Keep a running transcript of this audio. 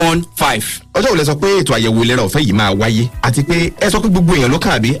ọjọ́ wo lẹ sọ pé ètò àyẹ̀wò ìlera ọ̀fẹ́ yìí máa wáyé àti pé ẹ sọ pé gbogbo èèyàn ló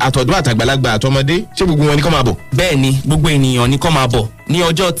kàn àbí àtọ̀dọ́ àtàgbàlagbà àtọmọdé ṣé gbogbo wọn ni kó máa bọ̀. bẹ́ẹ̀ ni gbogbo ènìyàn ni kó máa bọ̀ ní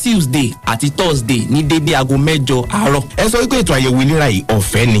ọjọ́ Tuesday àti Thursday ní dédé aago 8 àárọ̀. ẹ sọ pé ètò àyẹ̀wò ìlera yìí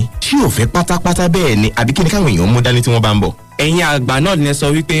ọ̀fẹ́ ni ṣé ọ̀fẹ́ pátápátá bẹ́ẹ̀ ni àbí kí ni káwọn èèyàn mú dání tí wọ́n bá ń bọ̀. ẹ̀yin àgbà náà ni ẹ sọ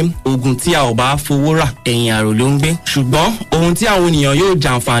wípé oògùn tí a ò bá fowó rà ẹ̀yìn àrò ló ń gbé ṣùgbọ́n ohun tí àwọn ènìyàn yóò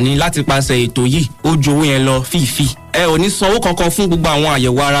jàǹfààní láti pàṣẹ ètò yìí ó ju owó yẹn lọ fífi. ẹ ò ní sanwó kankan fún gbogbo àwọn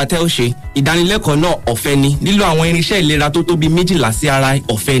àyẹ̀wò ara tẹ́ ó ṣe. ìdánilẹ́kọ̀ọ́ náà ọ̀fẹ́ ni lílo àwọn irinṣẹ́ ìlera tó tóbi 12 sí ara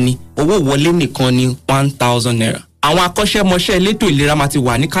ọ̀fẹ́ ni owó wọlé nìkan ni 1,000 naira. àwọn akọ́ṣẹ́mọṣẹ́ elétò ìlera máa ti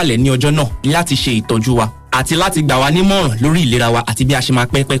wà níkàlẹ̀ ní ọjọ́ náà láti ṣe ìtọ́jú wa àti láti gbà wá nímọ̀ràn lórí ìlera wa àti bí a ṣe máa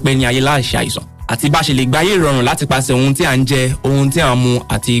pẹ́pẹ́pẹ́ ní ayé láìṣe àìsàn àti bá ṣe lè gbáyé ìrọ̀rùn láti pàṣẹ ohun tí à ń jẹ ohun tí à ń mu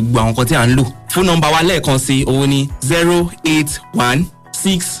àti gbogbo àwọn nǹkan tí à ń lò. fún nọ́mbà wa lẹ́ẹ̀kan sí òun ni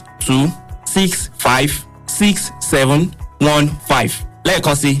 08162656715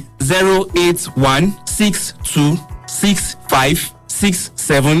 lẹ́ẹ̀kan sí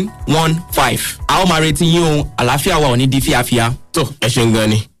 08162656715. a ó máa retí yín ohun àlàáfíà wa ò ní di fíafíà. tó ẹ ṣeun gan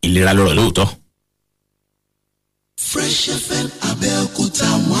ni ìlera lọ́rọ̀ lóòótọ́. Fresh FM Abẹ́òkúta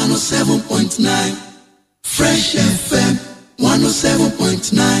 107.9. Fresh FM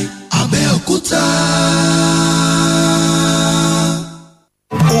 107.9 Abẹ́òkúta.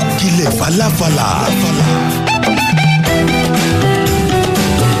 Ó kilẹ̀ falafala.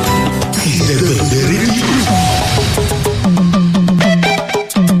 Ìdẹ̀gbẹ̀dẹ̀ rédíò.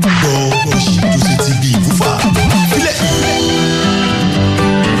 Gbọ́gbọ́ ṣètò sí ti bí ìfúfà.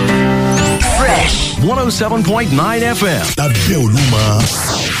 Fresh 107.9 FM. Lábẹ́ Olúmọ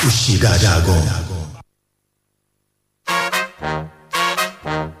ó ṣe dáadáa gan.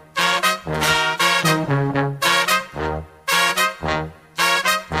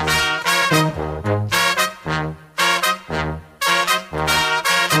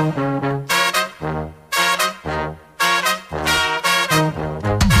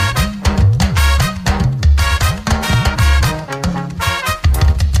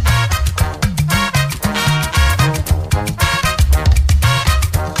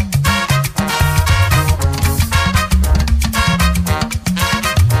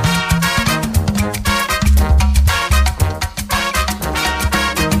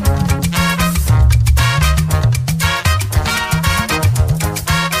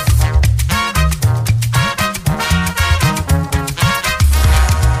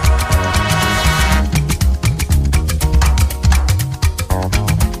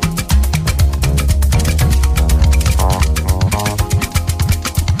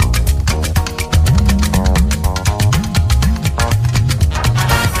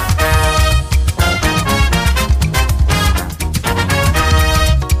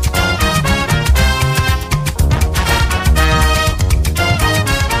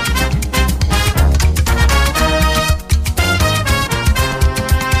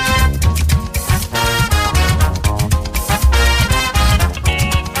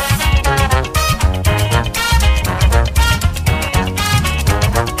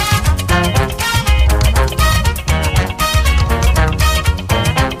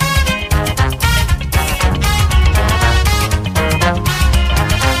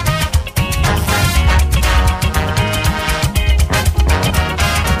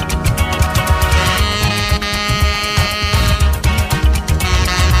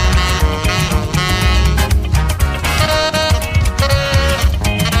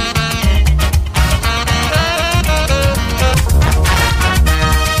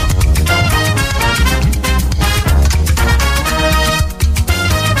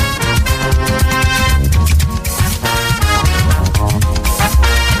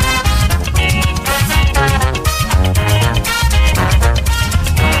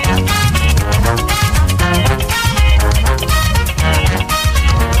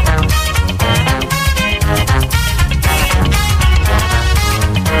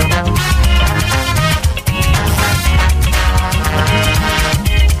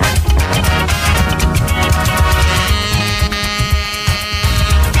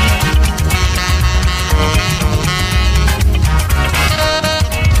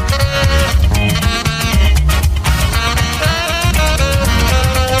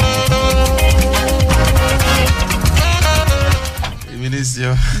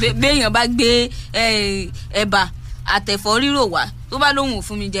 béèyàn bá gbé ẹ̀bà àtẹ̀fọ́ rírò wá tó bá lóhùn ò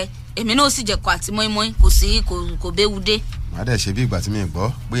fún mi jẹ èmi náà sì jẹ̀kọ àti mọ́ínmọ́ín kò sí kò béwu dé. màá dẹ̀ ṣe bí ìgbà tí mi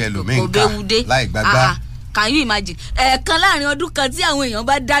gbọ́ pé ẹlòmíín ká láì gbágbá. can you imagine ẹ̀ẹ̀kan láàrin ọdún kan tí àwọn èèyàn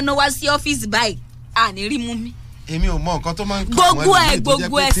bá dáná wá sí ọ́fíìsì báyìí àní rí mú mi. èmi ò mọ nǹkan tó máa ń kọ́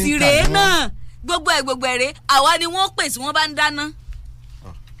gbogbo ẹ̀ sí rèé náà gbogbo ẹ̀ rèé àwa ni wọ́n pè tí wọ́n bá ń dáná.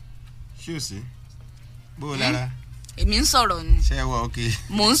 ṣé o sí bó o lára. èmi ń sọ̀rọ̀ ni. ṣé ẹ wọ ok.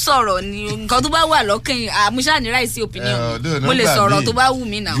 mò ń sọ̀rọ̀ ni nǹkan tó bá wà lọ́kàn àmúṣà ní ráìsí opinion mi mo lè sọ̀rọ̀ tó bá wù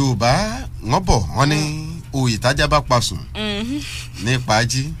mí náà. yorùbá wọn bọ̀ wọ́n ní òyì tájá bá pa sùn ní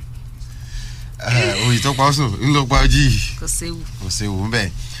pàájì òyì tó pa sùn ńlọ pàájì. kò séwu ń bẹ̀.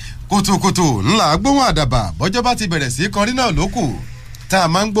 kùtùkùtù ńlá gbóhùn àdàbà bọ́jọ́ bá ti bẹ̀rẹ̀ sí kọrin náà lókù tá a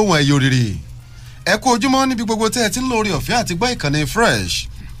máa ń gbóhùn ẹ̀yọ́ rere. ẹ kú ojúmọ́ níbi gbogbo tẹ́ ẹ ti ń lórí ọ̀fẹ́ àti gbọ́ ìkànnì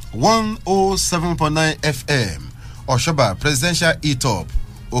fresh 107.9 fm ọ̀ṣọ́bà presidential etop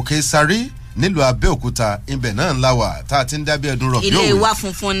òkè sáré nílùú abẹ́òkúta ibẹ̀ náà ńlá wà tá a ti ń dábí ẹdun rọ̀ bí òwe. ilé wa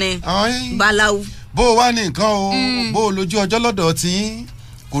funfun ni báláwo. bó o wá ní nǹkan o bó o lójú ọjọ́ lọ́dọ̀ tí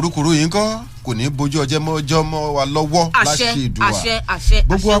kùrukùru yìí ń kọ́ kò ní bójú ọjọ́ mọ́ wa lọ́wọ́ láṣẹ ìdùwà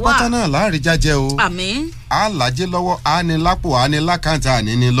gbogbo apáta náà láàrin jájẹ o á làjẹ lọ́wọ́ á ní lápò á ní lákàntà á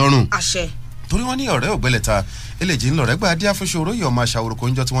ní ní lọ́rùn torí wọ́n ní ọ̀rẹ́ ògbẹ́lẹ̀ta eléjì ńlọrẹ́ gba adé afúnṣòro yìí ọmọ aṣàwòrò kò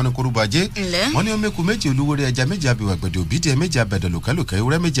ń jọ tí wọ́n ní korúbọ ajé wọ́n ní omeku méjì olúwórí ẹja méjì abìwà gbẹ̀dẹ̀ òbídìẹ méjì abẹ̀dẹ̀ lòkẹ́lòkẹ́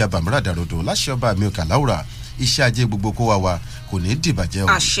ewúrẹ́ méjì abàmúrà dàrọ̀dọ̀ láṣẹ ọba mi òkà láwùrà iṣẹ́ ajé gbogbo kó wa kò ní dìbàjẹ́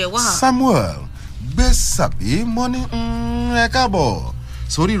o. samuel gbé sàbí mọ́ní ẹ káàbọ̀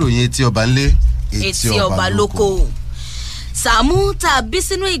sórí ìròyìn etí ọba ńlé etí ọba lóko. sàmú tàbí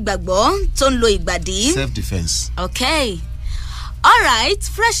sínú ìgbàgbọ́ tó ń lo ìgbàdí. self defence. okay. alright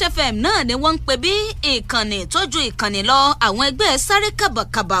fresh fm náà ni wọ́n ń pè bí ìkànnì tó ju ìkànnì lọ àwọn ẹgbẹ́ sáré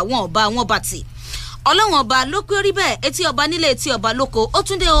kàbàkàbà wọn ọba wọn bàtì ọlọ́wọ́n ọba ló pé orí bẹ́ẹ̀ etí ọba nílé etí ọba lóko ó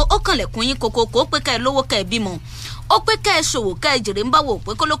tún dé ó kànlẹ̀kùn yín kokoko ó pé ká ẹ lówó ká ẹ bímọ ó pé ká ẹ ṣòwò ká ẹ jèrè ń bá wò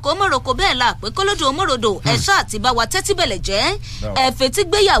pé kólókó mọ̀rọ̀kọ bẹ́ẹ̀ la pé kólódò mọ̀rọ̀dò ẹ̀ṣá àti bá wa tẹ́tí bẹ̀lẹ̀ jẹ́ ẹ̀fẹ̀ tí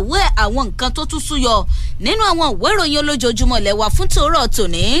gbéyàwó ẹ̀ àwọn nǹkan tó tún súyọ nínú àwọn ìwé ìròyìn olójoojúmọ́ lẹ́wà fún tòórọ̀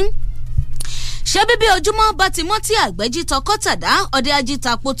tòní ṣé bíbí ojúmọ́ bá ti mọ́ tí àgbẹ̀jì tọkọ́ tàdá ọdẹ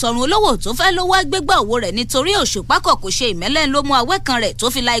ajítapo tọrùn olówó tó fẹ́ ló wá gbégbá òwò rẹ̀ nítorí òṣùpá kọ̀ kò ṣe ìmẹ́lẹ́ ló mú awẹ́ kan rẹ̀ tó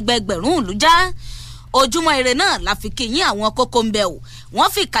fi la ẹgbẹ̀rún ìlú já ojúmọ́ ire náà la fi kíyìn àwọn kókó ń bẹ̀ o wọ́n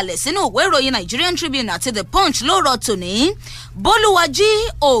fi kalẹ̀ sínú ìwé ìròyìn Nigerian Tribune àti The Punch lóòrọ̀ tòní bólúwájí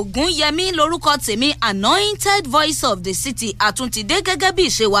ògúnyẹmí lórúkọ tèmi anointed voice of the city àtúntìdé gẹ́gẹ́ bí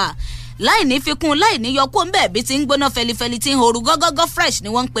ìṣe wa láì ní fikún láì ní yọkó ńbẹ bí ti ń gbóná fẹlifẹli tí ń horu gọgọgọ fresh ni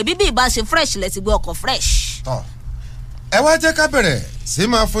wọn ń pè bíbí ìbá ṣe fresh lẹ ti gbé ọkọ fresh. ẹ wá jẹ́ ká bẹ̀rẹ̀ sí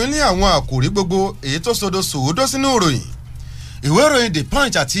máa fún yín ní àwọn àkòrí gbogbo èyí tó sodo sòódó sínú ìròyìn ìwé ìròyìn The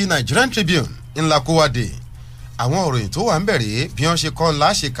Punch àti Nigerian Tribune ńlá kó wá dé àwọn ìròyìn tó wà ń bẹ̀rẹ̀ bí wọ́n ṣe kọ́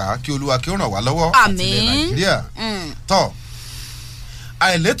ńlá ṣe kà á kí olúwa kí ó ràn wá lọ́wọ́ àtìlẹ̀ Nàìjíríà tọ́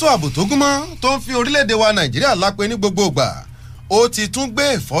àìlétò ààbò tó gúnmọ́ tó ń fi orílẹ̀-èdè wa Nàìjíríà lápẹ́ ní gbogbo ìgbà ó ti tún gbé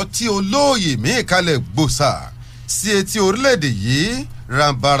ẹ̀fọ́ tí olóòyè míì kalẹ̀ gbòòsà sí etí orílẹ̀-èdè yìí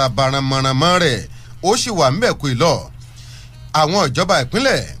rambarabaramọ́ramọ́ rẹ̀ ó sì wà ńbẹ̀ kó lọ. àwọn ìjọba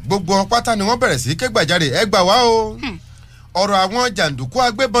ìpínlẹ̀ gbogbo pátá ni wọ́n bẹ̀rẹ̀ sí kégbàjarè ẹ gbà wá o. ọ̀rọ̀ àwọn jàǹdùkú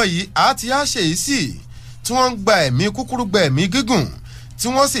agbébọn yìí àti àṣeyìí sí tí wọ́n ń gba ẹ̀mí kúkúrú gba ẹ̀mí gígùn tí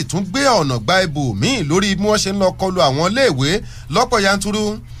wọ́n sì tún gbé ọ̀nà gba ibò míì lórí bí wọ́n ṣe ń lọ kọlu àwọn iléèwé lọ́pọ̀ yanturu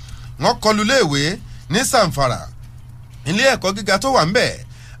wọ́n kọlu iléèwé ní Sàǹfàrà ilé ẹ̀kọ́ gíga tó wà ńbẹ̀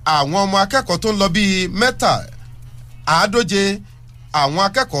àwọn ọmọ akẹ́kọ̀ọ́ tó ń lọ bíi 150 àwọn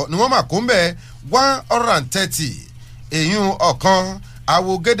akẹ́kọ̀ọ́ ni wọ́n mà kó ńbẹ̀ 130 èyún ọ̀kan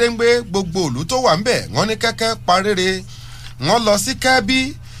àwo gédéǹgbé gbogbo òlú tó wà ńbẹ̀ wọ́n ní kẹ́kẹ́ parére wọ́n lọ sí Kẹ́bí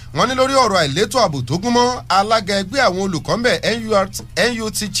wọ́n ní lórí ọ̀rọ̀ àìlétò ààbò tó gúnmọ́ alága ẹgbẹ́ àwọn olùkọ́ ńbẹ̀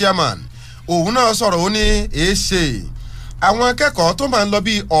NUT chairman òun náà sọ̀rọ̀ ó ní èéṣe àwọn akẹ́kọ̀ọ́ tó máa ń lọ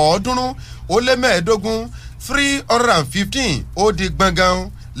bíi 315 315 ó di gbọ̀ngàn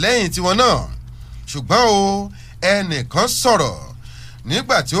lẹ́yìn tiwọn náà ṣùgbọ́n o ẹnìkan sọ̀rọ̀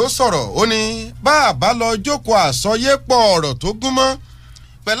nígbà tí ó sọ̀rọ̀ ó ní bá a bá lọ jókòó àsọyépọ̀ ọ̀rọ̀ tó gúnmọ́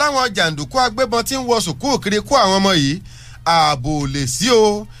pẹ̀lú àwọn jàǹdùkú agbébọn tí ń wọ sùkúù kiri kó àwọn ọmọ yìí ààbò lè sí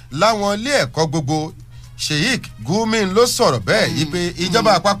o láwọn ilé ẹ̀kọ́ gbogbo Sheikh Gumi ló sọ̀rọ̀ bẹ́ẹ̀ yí pé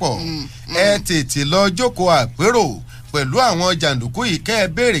ìjọba àpapọ̀ ẹ tètè lọ jókòó àpérò pẹ̀lú àwọn jàǹdùkú yìí kẹ́ ẹ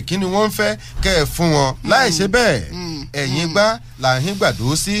béèrè kí ni wọ́n ń fẹ́ kẹ́ ẹ fún wọn láì ṣe bẹ́ẹ̀ ẹ̀yìn gbá làhín gbàdó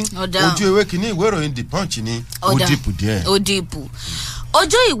sí ojú ewé kínní ìwé ìròyìn The Punch ni ó dìpù díẹ̀. ó dìpù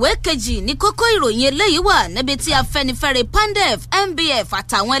ojú ìwé kejì ní kókó ìròyìn eléyìí wà níbi tí Afẹ́nifẹ́re PANDEF MBF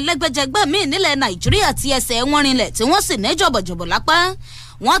àtàwọn ẹlẹ́gbẹ́jẹgbẹ́ míì nílẹ̀ Nàìjíríà ti ẹsẹ̀ wọn rinlẹ̀ tí wọ́n sì ní jọ̀bọ̀jọ̀bọ̀ lápá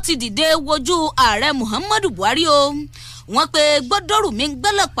wọ́n ti dìde wojú ààrẹ Muhammadu Buhari o wọ́n pe gbọ́dọ̀rù mi ń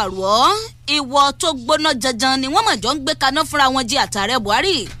gbẹ́lẹ̀ pàrọ̀ ìwọ tó gbóná janjan ni wọ́n mọ̀jọ́ ń gbé kaná fúnra wọn jí àtàrẹ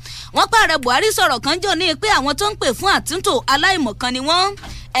Buhari wọ́n pa ààrẹ Buhari sọ̀rọ̀ kan jọ ní pé àwọn tó ń pè fún àtúntò aláìmọ̀kan ni wọ́n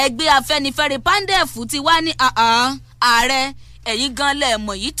ẹgbẹ́ Afẹ́nifẹ́re PANDEF ti wá ní ààrẹ ẹ̀yin gan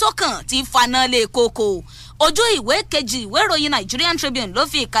lẹ́ẹ̀mọ̀ yìí tó kàn ti faná lé koko ojú ìwé kejì ìwé ìròyìn Nigerian Tribune ló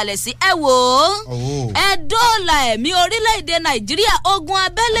fi ìkàlẹ̀ sí ẹ wò ó ẹ dóòlà ẹ̀mí orílẹ̀-èdè Nàìjíríà ogun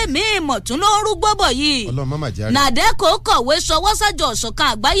abẹ́lé míì mọ̀ mọ̀ tún ló ń rúgbó bọ̀ yìí. ọlọ́mọ mà járe. nàdẹ́kò kọ̀wé sọwọ́ sájọ ọ̀ṣọ̀kan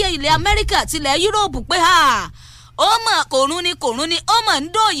àgbáyé ilẹ̀ amẹ́ríkà tilẹ̀ yúróòpù pé ó mọ̀ kòrún ni ó mọ̀ ń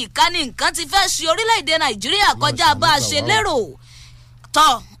dòyìn ká ní nǹkan ti fẹ́ ṣe orílẹ̀-èdè nàìjíríà kọjá bá a ṣe lérò.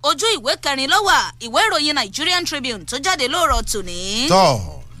 tọ́ ojú ìwé kẹrin ló wà ìwé ìròyìn Nigerian Tribune tó jáde lóòrọ̀ tòní. tọ́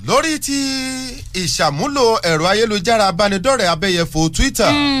lórí ti ìṣàmúlò ẹ̀rọ ayélujára abánidọ́rẹ̀ẹ́ abẹ́yẹfò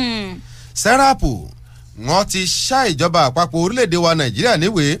Twitter sẹ́ráàpù wọ́n ti ṣá ìjọba àpapọ̀ orílẹ̀-èdè wa nàìjíríà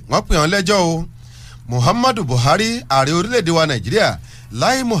níwèé wọ́n pè wọ́n lẹ́jọ́ o. Muhammadu Buhari ààrẹ orílẹ̀-èdè wa nàìjíríà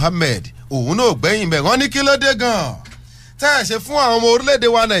Lai Muhammed òun náà gbẹ̀yìn bẹ̀ wọ́n ní kí ló dé gan-an tẹ́ ẹ̀ ṣe fún àwọn ọmọ orílẹ̀-èdè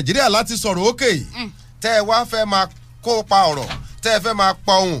wa nàìjíríà láti sọ̀rọ̀ òkè tẹ́ ẹ wá fẹ́ máa kópa ọ̀rọ̀ tẹ́ ẹ fẹ́ máa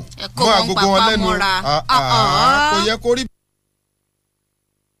pa ohùn mọ́ agogo wọn lẹ́nu kò yẹ kó rí.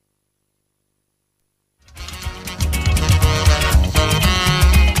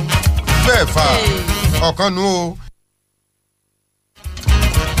 bẹ́ẹ̀ fà ọ̀kan nu o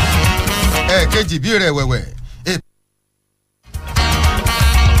ẹ̀ẹ̀kejì bí rẹ̀ wẹ̀wẹ̀.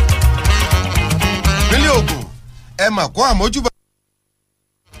 ìpínlẹ̀ Ògùn ẹ mà kó àmójúbà.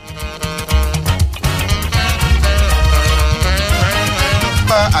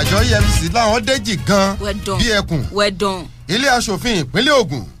 àjọ EFCC láwọn dẹ́jì gan bí ẹkùn ilé aṣòfin ìpínlẹ̀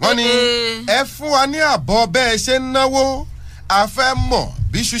Ògùn wọ́n ní ẹ fún wa ní àbọ̀ bẹ́ẹ̀ ṣe ń náwó a fẹ́ mọ̀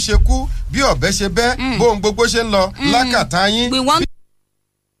bí iṣu ṣe kú bí ọ̀bẹ ṣe bẹ́ bóun gbogbo ṣe ń lọ lákàtà yín bí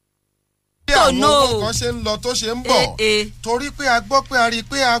àwọn owó kan ṣe ń lọ tó ṣe ń bọ̀ torí pé a gbọ́ pé a rí i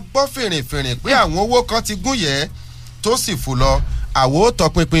pé a gbọ́ fèrèfèrè pé àwọn owó kan ti gún yẹ tó sì fò lọ àwo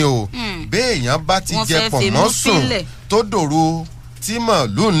tọpinpin o béèyàn bá ti jẹ pọ̀ mọ́ sùn tó dòru tí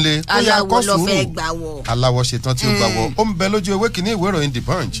màálù ń le kó yá kọ́ sùúrù aláwọ̀ ṣetán tí ó gbà wọ ó ń bẹ lójú ewé kìíní ìwé ìròyìn The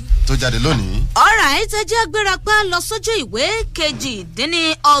Punch tó jáde lónìí. alright ẹ jẹ́ gbérapá lọ sójú ìwé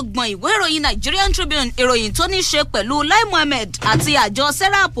kejì-dín-ní-ọgbọ̀n ìwé ìròyìn Nigerian Tribune ìròyìn tó ní ṣe pẹ̀lú Lai Muhammed àti àjọ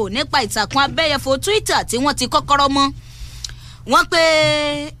sẹ́ráàpù nípa ìtàkùn abẹ́yẹfò Twitter tí wọ́n ti kọ́kọ́rọ́ mọ́. wọ́n pe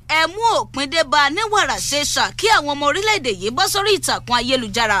ẹ mú òpin dé bá níwàrà ṣe ṣà kí àwọn ọmọ orílẹ̀-èdè yìí bọ́ sórí ìtàkùn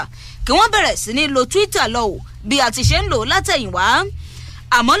ayélujára kí wọ́n bẹ̀rẹ̀ sí ní lo Twitter lọ bí a ti ṣe ń lò látẹ̀yìnwá.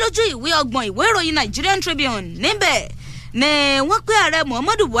 àmọ́ lójú ìwé ọgbọ̀n ìwé ìròyìn Nigerian Tribune níbẹ̀ ni wọ́n pé ààrẹ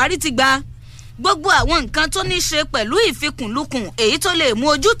Muhammadu Buhari ti gba gbogbo àwọn nǹkan tó ní ṣe pẹ̀lú ìfikùnlukùn èyí tó lè mú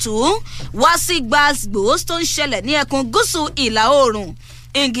ojútùú wá sí gbàgbós tó ń ṣẹlẹ̀ ní ẹkùn gúúsù ìlà oòrùn.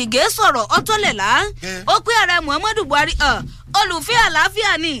 Ngige sọ̀rọ̀ ọ̀tọ́lẹ̀lá ó pé ààrẹ Muhammadu Buhari olùfẹ́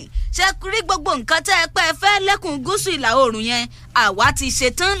àlàáfíà ni ṣe rí gbogbo nǹkan tẹ́ ẹ pẹ́ fẹ́ lẹ́kùn gúúsù ìlà oòrùn yẹn àwa ti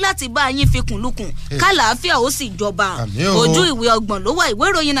ṣetán láti bá yín fikùnlukùn kálàáfíà ó sì jọba. ojú ìwé ọgbọ̀n ló wà ìwé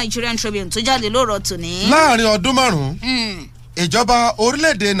ìròyìn Nigerian Tribune tó jáde lóòrọ̀ tòní. láàrin ọdún márùn-ún ìjọba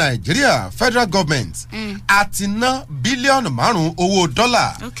orílẹ̀-èdè Nàìjíríà federal government àti ná bílíọ̀nù 5 owó dọ́là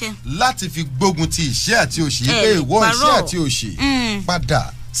láti fi gbógun ti ìṣẹ́ àti òṣì pé ìwọ ìṣẹ́ àti òṣì padà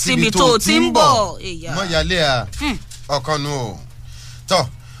síbi tó ti ń bọ̀ mọ́yálé a ọ̀kan nu o. tọ́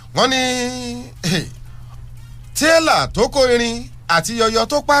wọ́n ní tẹ́lá tó kó irin àti yọyọ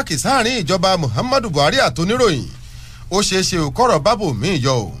tó páàkì sáàrin ìjọba Muhammadu Buhari àtoníròyìn ó ṣeéṣe òkọ̀rọ̀ bábò míì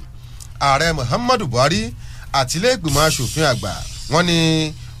yọ o. ààrẹ Muhammadu Buhari àtìlẹ́gbìmọ̀ asòfin àgbà wọ́n ní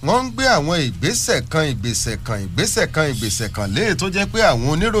wọ́n ń gbé àwọn ìgbésẹ̀ kan léè tó jẹ́ pé àwọn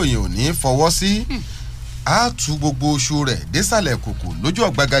oníròyìn ò ní fọwọ́ sí àtú gbogbo oṣù rẹ̀ désàlẹ̀ kòkò lójú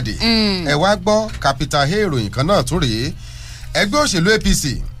ọ̀gbagadè ẹ wá gbọ́ capital a ìròyìn kan náà tún rèé ẹgbẹ́ òṣèlú APC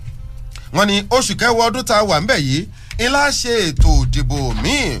wọ́n ní oṣù kẹwàá ọdún tá a wà ńbẹ̀ yìí ńlá ṣe ètò òdìbò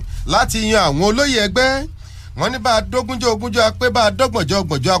míì láti yan àwọn olóyè ẹgbẹ́ wọ́n ní bá a dógúnjọ́ ogúnjọ́ apẹ́ bá a dọ́gbọ̀njọ́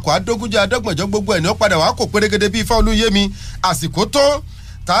ọgbọ̀njọ́ akọ̀ adógúnjọ́ adọ́gbọ̀njọ́ gbogbo ẹ̀ ní ó padà wá kò pérégede bíi ifá olúyẹmí àsìkò tó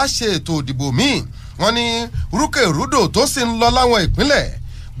tá a ṣe ètò òdìbò míì wọ́n ní rúkèrúdò tó sì ń lọ láwọn ìpínlẹ̀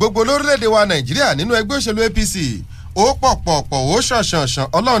gbogbo lórílẹ̀‐èdè wa Nàìjíríà nínú ẹgbẹ́ òṣèlú APC ó pọ̀pọ̀pọ̀ ó ṣànṣànṣàn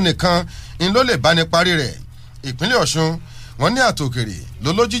Ọlọ́run nìkan ń ló lè bá ní parí rẹ̀ ìpínlẹ̀ Ọ̀ṣun wọ́n ní àtòkèrè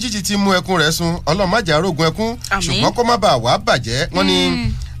lólójú jíjí ti mú ẹkún rẹ̀ sun Ọlọ́run má jẹ́ arógun ẹkún ṣùgbọ́n kó má bàa wá bàjẹ́ wọ́n ní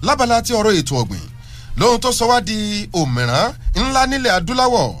lábala tí ọ̀rọ̀ ètò ọ̀gbìn lóhun tó sọ wá di òmìrán ńlá nílẹ̀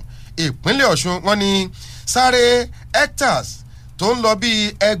adúláwọ̀ ìpínlẹ̀ Ọ̀ṣun wọ́n ní sáré hectares tó ń lọ bíi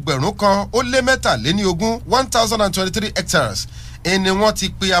 1023 hectares ẹni wọ́n ti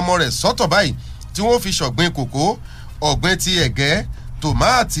pe amọ̀ rẹ̀ sọ́tọ̀ báyìí tí wọ́n fi ṣọ̀gbìn kòkó ọ̀gbìn ti ẹ̀gẹ́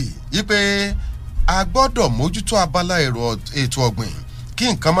tòmáàtì yípe a gbọ́dọ̀ mójútó abala ètò ọ̀gbìn kí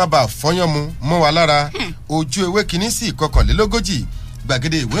nǹkan má bàa fọyán mu mọ́ wa lára ojú ewé kìíní sí ìkọkànlélógójì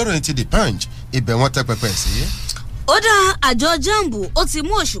gbàgede ìwé ìròyìn ti The Punch ibẹ̀ wọ́n tẹ́ pẹpẹ sí. ó dá àjọ jambu ó ti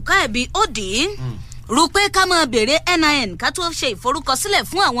mú òṣùká ẹ̀bí ó dì í rú pé ká máa béèrè NIN ká tó ṣe ìforúkọsílẹ̀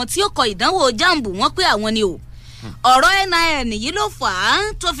fún àwọn tí ó kọ ìdánwò jambu wọ́n pé àwọn ni o ọ̀rọ̀ NIN yìí ló fà á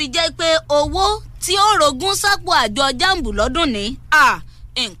tó fi jẹ́ pé owó tí ó rogún sápò àjọ jambu lọ́dún ní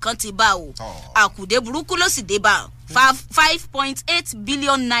nǹkan ti bá o àkùdé burúkú ló sì dé bá 5.8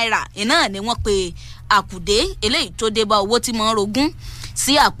 billion naira iná ni wọ́n pe àkùdé eléyìí tó dé bá owó tí mo ń rogún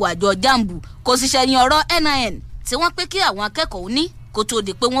sí àpò àjọ jambu kò sì ṣẹ̀yìn ọ̀rọ̀ NIN tí wọ́n pé kí àwọn akẹ́kọ̀ọ́ ní kó tó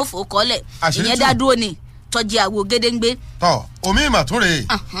di pé wọ́n fò kọ́lẹ̀ ìyẹn dádúró ni tọ́jú àwo gédéǹgbé. omi ìmàtúnrè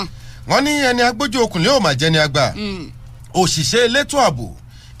wọ́n ní ẹni agbójú okùn lé òmà jẹni àgbà òṣìṣẹ́ elétò ààbò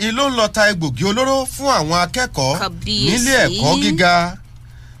ìlú ń lọ ta egbògi olóró fún àwọn akẹ́kọ̀ọ́ nílé ẹ̀kọ́ gíga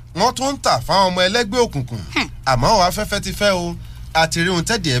wọ́n tún ń tà fáwọn ọmọ ẹlẹ́gbẹ́ òkùnkùn àmọ́ afẹ́fẹ́ ti fẹ́ o àti rí ohun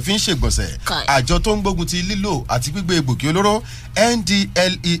tẹ́dì ẹ̀ fi ń ṣègbọ̀nsẹ̀ àjọ tó ń gbógun ti lílò àti gbígbé egbògi olóró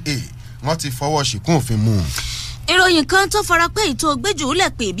NDLEA wọ́n ti fọwọ́ ṣìkún òfin mú un. ìròyìn kan tó fara pé ètò gbẹ́jù lẹ̀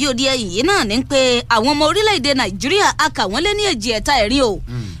pé bí odi ẹ̀yìn yìí náà ní pé àwọn ọmọ orílẹ̀-èdè Nàìjíríà a kà wọ́n lé ní 2.7 o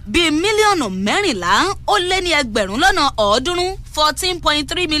bíi mílíọ̀nù 14 ó lé ní ẹgbẹ̀rún lọ́nà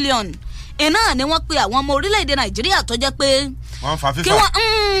 14.3 mílíọ̀nù iná ni wọ́n pe àwọn ọmọ orílẹ̀-èdè Nàìjíríà tó jẹ́ pé wọ́n fa fífà kí wọ́n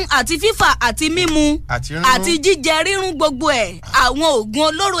àti fífà àti mímu àti jíjẹ rírun gbogbo ẹ̀ àwọn oògùn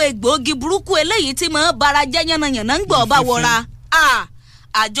olóró egbòogi burúkú eléyìí tí máa bara jẹ́ yánnayànna ń gbọ́ bá wọra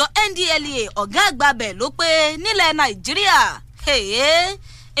àjọ NDLEA ọ̀gá àgbà bẹ̀ ló pé nílẹ̀ Nàìjíríà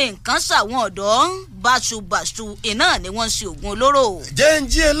nǹkan ṣàwọn ọ̀dọ́ báṣubàṣu iná ni wọ́n ṣe oògùn olóró. jẹ́ ń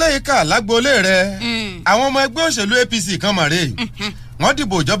jí eléyìí kà lágboolé rẹ̀ àwọn ọmọ ẹgbẹ́ òṣèlú APC kan mọ̀rẹ́ wọ́n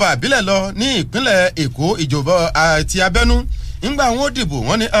dìbò ìjọba àbílẹ̀ lọ ní ìpínlẹ̀ Èkó ìjọba àti abẹ́nú ńgbà wọn ó dìbò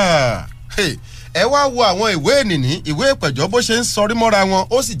wọ́n ní ẹ wá wo àwọn ìwé ìnìní ìwé ìpẹ̀jọ́ bó ṣe ń sọrí mọ́ra wọn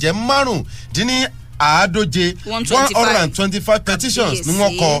ó sì jẹ́ 125 petitions ni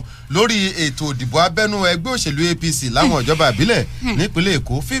wọ́n kọ lórí ètò ìdìbò abẹ́nú ẹgbẹ́ òṣèlú APC láwọn ìjọba àbílẹ̀ nípínlẹ̀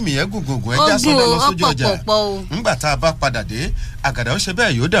Èkó fíìmù yẹn gùngùngùn ẹja sọ́dọ̀ lọ sójú ọjà ńgbà tá a bá padà dé àgàdà ó ṣe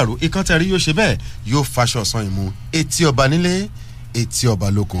bẹ́ẹ̀ yóò dàrú ikán tẹ́rí yóò ṣe bẹ́ẹ̀ yóò faṣọ ọ̀sán ìmú etí ọba nílé etí ọba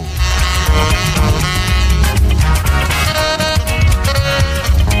lóko.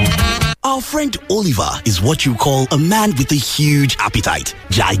 Our friend Oliver is what you call a man with a huge appetite.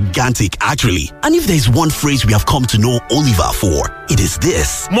 Gigantic, actually. And if there's one phrase we have come to know Oliver for, it is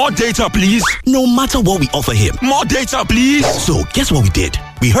this. More data, please. No matter what we offer him. More data, please. So, guess what we did?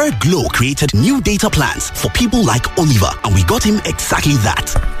 We heard Glow created new data plans for people like Oliver, and we got him exactly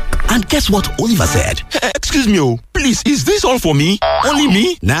that. And guess what Oliver said? Excuse me, please, is this all for me? Only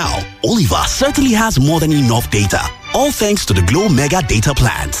me? Now, Oliver certainly has more than enough data. All thanks to the Glow Mega Data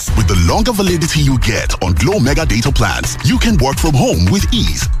Plans. With the longer validity you get on Glow Mega Data Plans, you can work from home with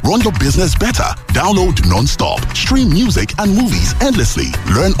ease, run your business better, download non-stop, stream music and movies endlessly,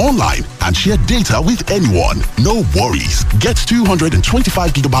 learn online, and share data with anyone. No worries. Get 225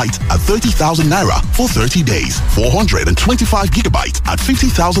 gigabytes at 30,000 Naira for 30 days, 425 gigabytes at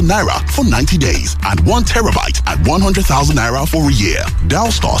 50,000 Naira for 90 days, and 1 terabyte at 100,000 Naira for a year.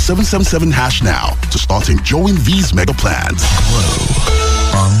 Dial *777# now to start enjoying these mega plans.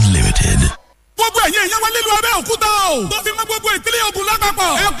 Glow Unlimited. gbogbo ẹ̀yin ìyẹn wọlé lu Abẹ́òkúta o tó fi mọ́ gbogbo ìpínlẹ̀ Ògùn lápapọ̀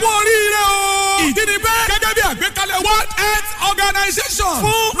ẹ kú oríire o. ìdí ni bẹ́ẹ̀ gẹ́gẹ́ bí àgbékalẹ̀ World Health Organization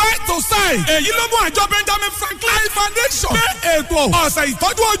fún Right to Sight èyí ló mú àjọ Benjamin Franklin Foundation gbé ètò ọ̀sẹ̀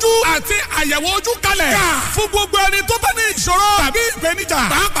ìtọ́jú ojú àti àyẹ̀wò ojú kalẹ̀ ká fún gbogbo ẹni tó bá ní ìṣòro tàbí ìpèníjà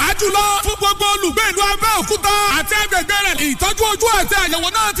pàápàá jùlọ fún gbogbo olùgbé ìlú Abẹ́òkúta àti agbègbè rẹ̀ ìtọ́jú ojú àti àyẹ̀wò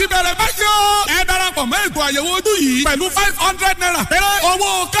náà ti bẹ̀rẹ̀ báyìí o. ẹ darapọ̀ mọ́ ètò àyẹ̀wò ojú yìí pẹ̀lú 500 naira péré owó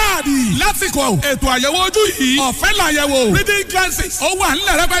káàdì lásìkò ètò àyẹ̀wò ojú yìí ọ̀fẹ́ làyẹ̀wò reading glasses ó wà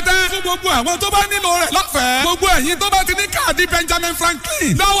nílẹ̀ rẹpẹtẹ fún gbogbo àwọn tó bá nílò rẹ̀ lọ́fẹ̀ẹ́ gbogbo ẹ̀yin tó bá ti ní káàdì Benjamin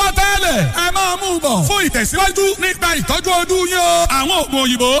Franklin lọ́wọ́ tẹ́lẹ̀ ẹ máa mú un bọ̀ fún ìtẹ̀síwájú nípa ìtọ́jú ojú yín o àwọn oògùn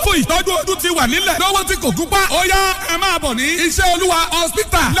òyìnbó fún ìtọ́jú ojú ti wà nílẹ̀ lọ́wọ́ tí kò gúnpá ó yá ẹ máa bọ̀ ní iṣẹ́ olúwa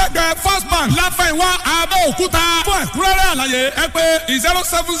hospital lẹ́gbẹ̀ẹ́ First Bank Láfẹ̀wá Abẹ́òkúta fún ẹ̀kúnrẹ́rẹ́ àlàyé ẹ pè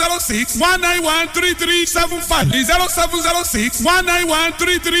 0706 1913375 0706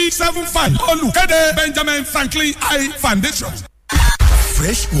 1913375 olùkéde Benjamin Franklin Eye Foundation.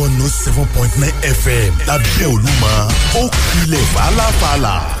 Fresh 107.9 FM lábẹ́ Olúmọ ó kilẹ̀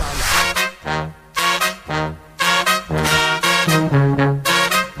fàlàfàlà.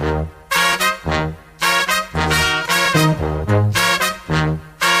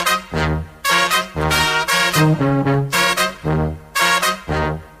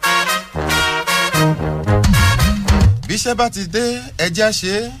 bíṣẹ́ bá ti dé ẹja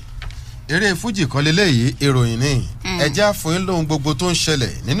ṣe eré fújì kan lélẹ́yìí ìròyìn ni ẹja fún yín lóhun gbogbo tó ń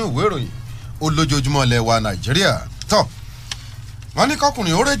ṣẹlẹ̀ nínú ìwé ìròyìn olójoojúmọ́ ilẹ̀ wa Nàìjíríà tọ́ wọ́n ní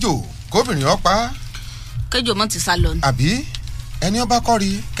kọkùnrin ó rẹ́jò kóbìnrin ó pa. kéjò mọ́ ti sá lọ ni. àbí ẹni ọba kọ́rí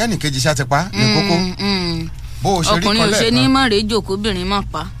kẹ́nìkejì ṣá ti pa ní kókó bó o ṣe rí kọ́lẹ̀ kan. ọkùnrin ò ṣe ní mọ̀ rẹ́jò kóbìnrin mọ̀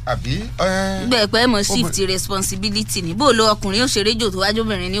pa. àbí gbẹ̀ pẹ́ mọ̀ shift responsibility ni bó o lo ọkùnrin ó ṣe rẹ́jò tó wájú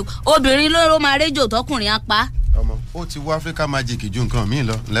obìnrin ni obìnrin ló máa rẹ́jò tọkùnrin á pa. ọmọ ó ti wá Africa Magic ju nǹkan míì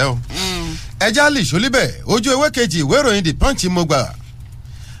lọ lẹ́ọ̀. ẹja lè ṣolíbẹ̀ ojú ewé kejì ìwé ìròyìn The Punch mo gbà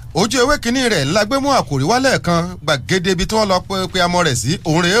ojú ewé kínní rẹ̀ ńlá gbé mú àkòrí wálẹ̀ kan gbàgede ibi tí wọ́n lọ pe amọ̀ rẹ̀ sí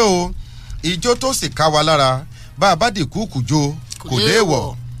òun rèé o ijó tó sì ká wa lára bá a bá dìkú kùjó kò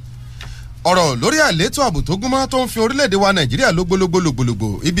léèwọ̀ ọ̀rọ̀ lórí àlétò ààbò tó gúnmọ́ tó ń fi orílẹ̀-èdè wa Nàìjíríà lógbólógbòlògbòlògbò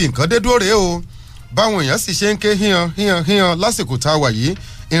ibi nǹkan dé dúró rèé o báwọn èèyàn sì ṣe ń ké híyan lásìkò tá a wà yìí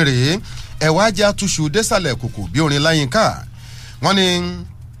ń rèé ẹ̀wá ajá túṣu désàlẹ̀ kòkò bí orin láyínká wọ́n ní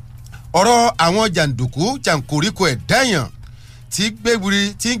ọ̀rọ̀ àwọn jàǹdùkú jàǹkóríkò ẹ̀dá èèyàn tí gbégbiri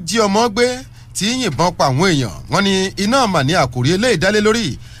tí jí ọmọ gbé tí yìnbọn pa àwọn èèyàn wọ́n ní iná mà ní àkòrí eléyìí dálé lórí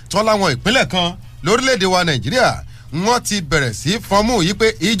tọ́ láwọn ìpínlẹ̀ kan lórílẹ̀‐èdè wa Nàìjíríà wọ́n ti bẹ̀rẹ̀ sí fọ́nmù yìí pé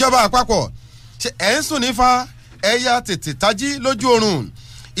ìjọba àpapọ̀ ṣe ẹ̀ ń sùn nífa ẹ̀yà tètè tají lójú oorun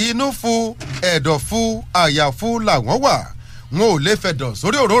inú fu ẹ̀dọ̀ fu àyà fu làwọn wà wọn ò lè fẹ̀dọ̀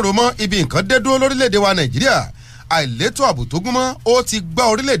sórí òróró mọ́ ibi nǹkan dé dúró lórílẹ̀‐èdè wa Nàìjíríà àìlétò ààbò tó gúnmọ́ ó ti gbá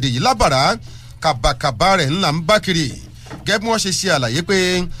orílẹ̀‐èdè yìí lábàrá kàbàkàbà rẹ̀ ńlá ń bá kiri gẹ́gẹ́ bí wọ́n ṣe ṣe àlàyé pé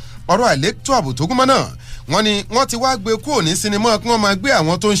ọ̀rọ̀ àìlétò ààbò tó gúnmọ́ náà wọ́n ní wọ́n ti wá gbé kúrò ní sinimá kí wọ́n máa gbé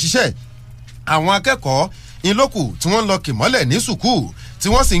àwọn tó ń ṣiṣẹ́ àwọn akẹ́kọ̀ọ́ ìlókù tí wọ́n lọ kì mọ́lẹ̀ ní sùkúù tí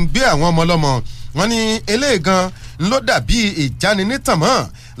wọ́n sì ń gbé àwọn ọmọ ọlọ́mọ wọ́n ní eléyìí gan ló dàbí ìjánitànmọ́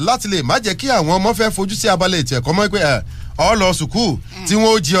láti lè má jẹ́ kí àwọn ọmọ fẹ́ fojú sí abalẹ̀ ètò ẹ̀kọ́ mọ́ pé ọ lọ sùkúù tí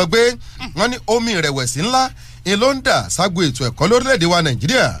wọ́n ó jí ọ gbé wọ́n ní omi ìrẹ̀wẹ̀sì ńlá ni ló ń dà ságbo ètò ẹ̀kọ́ lórílẹ̀‐èdè wa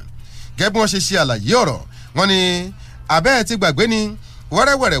Nàìjíríà gẹ́gẹ́ bí wọ́n ṣe ṣe àlàyé ọ̀rọ̀ wọ́n ní abẹ́ ti gbàgbé ni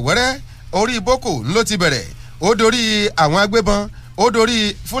wẹ́rẹ́wẹ́rẹ́wẹ́rẹ́ orí boko ló ti bẹ̀rẹ̀ ó dorí àwọn agbébọn ó dorí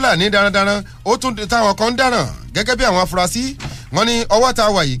Fúlàní darandaran ó tún táwọn kan ń dáràn gẹ́gẹ́ bí àwọn afurasí wọ́n ní ọwọ́ tá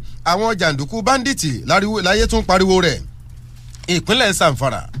a wà yìí àwọn jàǹdùkú báńdíìtì láyé tún pariwo rẹ̀ ìpínlẹ̀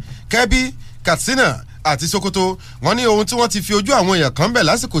Zamfara Kebbi Katsina àti Sokoto wọ́n ní ohun tí wọ́n ti fi ojú àwọn èèyàn kan bẹ̀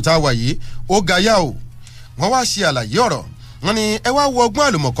lásìkò tá a wà yìí ó ga yá o wọ́n wá ṣe àlàyé ọ̀rọ̀ wọ́n ní ẹ wá wo ọgbọ́n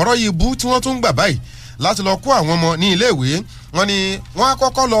àlùmọ̀kọ́rọ́ yìí bú tí wọ́n tún gbà báyìí láti lọ kó àwọn ọmọ ní iléèwé wọ́n ní wọ́n á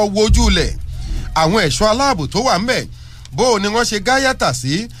kọ́kọ́ lọ wo ojú ilẹ̀ àwọn ẹ̀ṣọ́ aláàbò tó wà ńbẹ̀ bó o ní wọ́n ṣe gáyàtà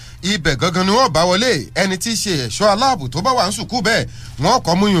sí ibẹ̀ gangan ni wọ́n bá wọlé ẹni tí í ṣe ẹ̀ṣọ́ aláàbò tó bá wà ń sùkúù bẹ́ẹ̀ wọ́n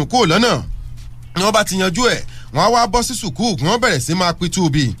kọ́ mú yùn kúrò lọ́nà ni wọ́n bá ti yanjú ẹ̀ wọ́n á wá bọ́ sí sùkúù wọ́n bẹ̀rẹ̀ sí máa pitú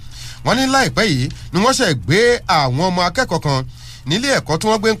bí wọ́n ní láìpẹ́ yìí ni wọ́n ṣe gbé àwọn ọmọ akẹ́kọ̀ọ́ kan nílé ẹ̀kọ́ tí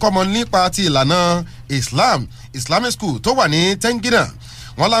wọ́n gbé ń kọ́mọ nípa ti ìlànà Islamic school tó wà ní Tengina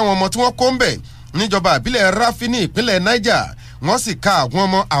wọ́n láwọn ọmọ tí wọ́n kó ń bẹ̀ níjọba ìbílẹ̀ Rafi ní ìpínlẹ̀ Niger wọ́n sì ka àwọn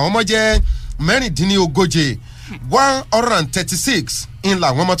ọmọ jẹ́ 136 ń la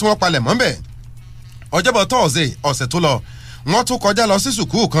àwọn ọmọ tí wọ́n palẹ̀ mọ́ bẹ̀ ọjọ́bọ̀ Thursday ọ̀sẹ̀ tó lọ wọ́n tún kọjá lọ sí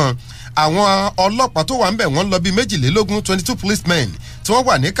sùkúù kan àwọn ọlọ́pàá tó wà ń bẹ̀ wọ́n lọ bí 22 policemen tí wọ́n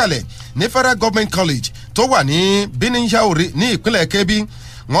wà níkàlẹ̀ ní Federal Government College tó wà ní Bininyauri ní ìpínlẹ̀ Kebbi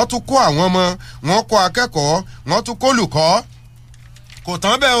wọ́n tún kó àwọn ọmọ wọ́n kó akẹ́kọ̀ọ́ wọ́n tún kó olùkọ́ kò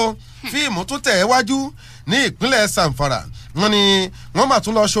tán bẹ́ẹ̀ o fíìmù tún tẹ̀ wájú ní ìpínlẹ̀ Zamfara wọ́n ní wọ́n mà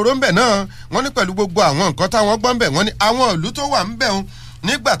tún lọ ṣòro ńbẹ̀ náà wọ́n ní pẹ̀lú gbogbo àwọn nǹkan táwọn gbọ́ ńbẹ̀ wọ́n ní àwọn ìlú tó wà ńbẹ̀ o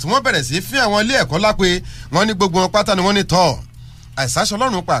nígbà tí wọ́n bẹ̀rẹ̀ sí fín àwọn ilé ẹ̀kọ́ lápè wọ́n ní gbogbo wọn pátá ni wọ́n ní tọ́ àìsàṣọ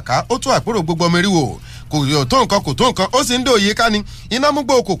lọ́rùn pàká ó tó àpérò gbogbo ọmọ eriwo kò tó nǹkan kò tó nǹkan ó sì ń dòye ká ní iná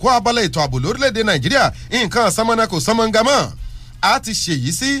múgbó kòkó abalẹ̀ ètò ààbò lórílẹ̀‐èdè Nàìjíríà nǹkan sánmọ́nà kò sánmọ́ngá mọ́ a ti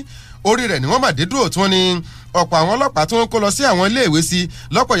ṣèyí sí orí rẹ̀ ni wọ́n mà dé dúró tí wọ́n ní ọ̀pọ̀ àwọn ọlọ́pàá tí wọ́n kó lọ sí àwọn iléèwé sí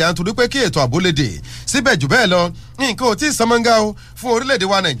lọ́pọ̀ yanturu pé kí ètò ààbò lè dé síbẹ̀ jù bẹ́ẹ̀ lọ nǹkan ò tí ì sánmọ́ngá o fún orílẹ̀‐èdè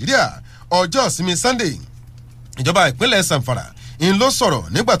wa Nàìjíríà ọjọ́ ìsinmi Sunday ìjọba ìpínlẹ̀ Zamfara ń ló sọ̀rọ̀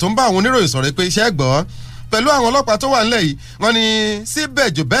nígbà tó ń bá àwọn oníròyìn sọ̀rọ̀ pé iṣẹ́ gbọ́ pẹ̀lú àwọn ọlọ́pàá tó wà nílẹ̀ yìí wọ́n ní síbẹ̀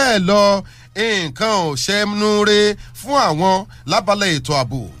jù bẹ́ẹ̀ lọ nǹkan ò ṣẹnure fún àwọn lábalẹ̀ ètò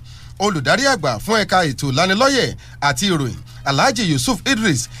ààbò olùdarí àgbà fún ẹ̀ka ètò ìlanilọ́yẹ̀ àti ìròyìn Alhaji Yusuf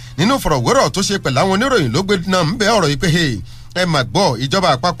Idris nínú fọ̀rọ̀wérọ̀ tó ṣe pẹ̀lú àwọn oníròyìn ló gbé náà ń bẹ ọ̀rọ̀ yìí pé ẹ mà gbọ́ ìjọba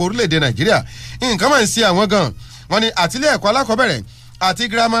àpapọ̀ orílẹ̀-èdè Nàìjíríà nǹkan máa ń ṣe àwọn gan wọ́n ní àtìlẹ́ ẹ̀kọ́ alákọ̀ọ́bẹ̀rẹ̀ àti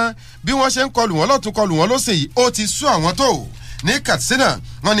girama bí wọ́n ṣe ń kọlù wọ́n lọ́tún kọlù wọ́n lọ́sìn yìí ó ti sú àwọn tó ní Katsina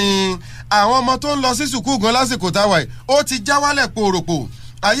wọ́n ní àwọn ọmọ tó ń lọ sí sùkúù gan lásìkò táwa yìí ó ti já wálẹ̀ pòròpò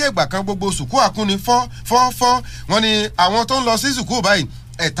ayé ìgbà kan gbogbo sùkúù àkúnni fọ́ wọ́n ní àwọn tó ń lọ sí sùkúù báyìí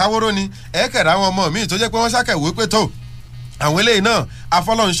ẹ̀táwóró ni ẹ̀ẹ́kẹ̀rẹ̀ àwọn ọmọ míì tó jẹ́ pé wọ́n ṣàkẹ̀wé pé tó àwọn eléyìí náà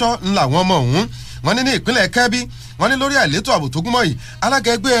afọlọ́nṣọ́ ńlá àwọn ọmọ ọ̀hún wọ́n ní ìpínlẹ̀ Kebbi wọ́n ní lórí àìlétò ààbò tó gúnmọ́ yìí alága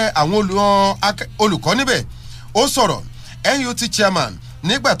ẹgbẹ́ àwọn olùkọ́ níbẹ̀ ó sọ̀rọ̀ NUT chairman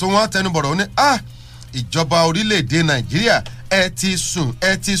nígbà tó wọ́n tẹnubọ̀rọ̀ ó ní ìjọba orílẹ̀-èdè Nàìjíríà ẹ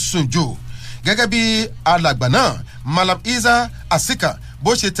ti sùn jò gẹ́gẹ́ bí alàgbà náà Malam Isa Asika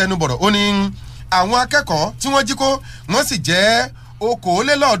bó ṣe tẹnubọ̀rọ̀ ó ní àwọn akẹ́kọ̀ọ́ tí wọ́n jí kó wọ́n sì jẹ́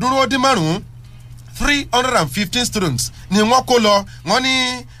 315 students ni wọ́n kó lọ wọ́n ní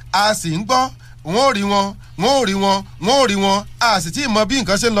a sì ń gbọ́ wọ́n rí wọn wọ́n ò rí wọn a sì tí ì mọ bí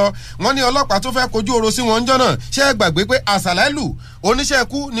nǹkan ṣe ń lọ wọ́n ní ọlọ́pàá tó fẹ́ kojú oro sí wọn ń jọ́nà ṣé ẹ gbàgbé pé àṣàlẹ́lù oníṣẹ́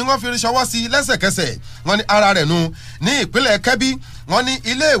ikú ni wọ́n fi ṣọwọ́ sí lẹ́sẹ̀kẹsẹ̀ wọ́n ní ara rẹ̀ nu ní ìpínlẹ̀ Kẹ́bí wọ́n ní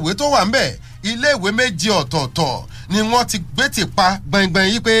iléèwé tó wà ń bẹ̀ iléèwé méjì ọ̀tọ̀ọ̀tọ̀ ni wọ́n ti gbé ti pa gbẹ̀ngbẹ̀ng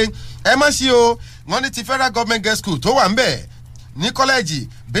yìí pé ẹ má ṣí o wọ́n ní ti Federal Government Girls School tó wà ń bẹ̀ ní kọ́lẹ́ẹ̀jì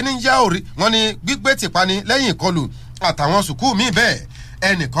Benin-Yaori wọ́n ní gbígbé ti pa ni lẹ́yìn ìkọlù àtàwọn sùkúù míì bẹ́ẹ̀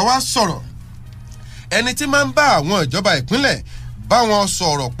ẹnìkan wá sọ̀rọ̀ ẹni tí máa ń bá àwọn ìjọba ìpínlẹ̀ bá wọn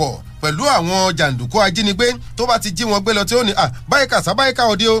sọ̀rọ̀ pọ̀ pẹ̀lú àwọn jàǹdùkú ajínigbé tó bá ti jí wọn gbé lọ tí ó ní báyìí kàṣá báyìí ká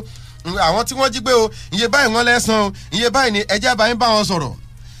òde o àwọn tí wọ́n jí gbé o iye báyìí wọ́n lẹ́sàn o iye báyìí ni ẹjẹ́ báyìí bá wọn sọ̀rọ̀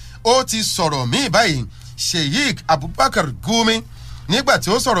ó ti sọ̀rọ̀ míì báyìí Sheikh Abubakar Gumi nígbà tí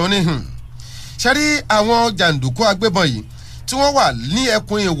ó sọ̀rọ̀ ní ṣẹ́rí àwọn jàǹdùkú agbébọn yìí tí wọ́n wà ní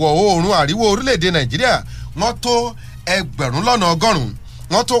ẹkùn ìwọ̀ oòrùn àríwá orílẹ̀-èdè Nàìjíríà wọ́n tó 1,100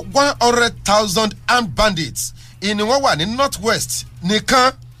 wọ́n tó 100,000 armed bandits ìní wọ́n wà ní northwest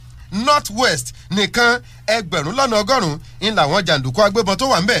nìkan 1,100 ń làwọn jàǹdùkú agbébọn tó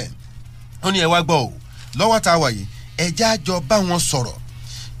wà ń bẹ̀. ó ní ẹ wá gbọ́ o lọ́wọ́ tá a wà yìí ẹjẹ́ àjọ bá wọn sọ̀rọ̀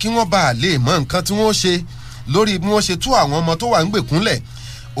kí wọ́n bá a lè mọ nǹkan tí wọ́n ṣe lórí bí wọ́n ṣe tú àwọn ọmọ tó wà ń gbèkúnlẹ̀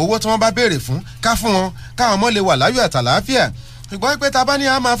owó tí wọ́n bá béèrè fún ká fún wọn káwọn ọmọ lè wà láyọ̀ àtàlàáfíà ṣùgbọ́n pé ta bá ní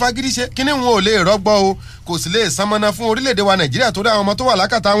a máa fagídí ṣe kíní wọn ò lè rọ́gbọ́ o kò sì lè sanmọ́nà fún orílẹ̀-èdè wa Nàìjíríà torí àwọn ọmọ tó wà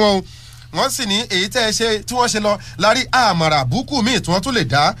lákàtà wọn o wọ́n sì ní èyí tẹ́ ẹ ṣe tí wọ́n ṣe lọ lárí àmàrà àbúkù míì tí wọ́n tún lè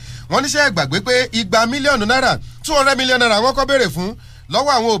dá wọ́n níṣẹ́ gbàgbé pé 200 mílíọ̀nù náírà 200 mílíọ̀nù náírà wọ́n kọ́ béèrè fún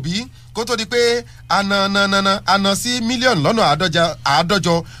lọ́wọ́ àwọn òbí kó tó di pé àna sí mílíọ̀nù lọ́nà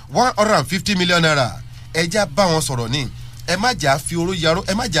àádọ́jọ 150 mílíọ̀nù náírà ẹjá bá wọn sọ̀rọ̀ ní ẹ má jà fi oró yaró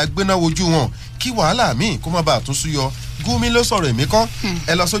ẹ má jà gbéná wojú wọn kí wàhálà míì kó má bàa tún súyọ Gumi ló sọ̀rọ̀ èmi kọ́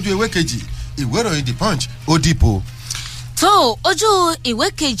ẹ lọ sójú ewé kejì ìwé ìròyìn The Punch ó dìpọ̀. tó ojú ìwé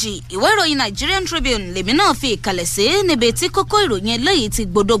kejì ìwé ìròyìn Nigerian Tribune lèmi náà fi ìkàlẹ̀ sí níbi tí kókó ìròyìn eléyìí ti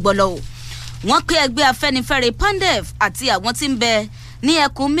gbódó gbọlọ o wọ́n pé ẹgbẹ́ Afẹ́nifẹ́re Pandef àti àwọn tí ń bẹ ní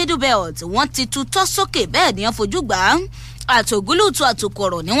ẹkùn Middle Belt wọ́n ti tutọ́ sókè bẹ́ẹ̀ ni wọ́n fojú gbà á àtògúlùtù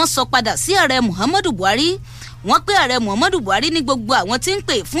àtòkọ̀rọ̀ ni wọ́n sọ padà sí ààrẹ Muhammadu Buhari wọ́n pé ààrẹ Muhammadu Buhari ní gbogbo àwọn tí ń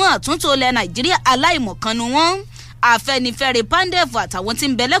pè fún àtúntò ilẹ̀ Nàìjíríà aláìmọ̀kanu wọn Afẹ́nifẹ́re Pandef àtàwọn tí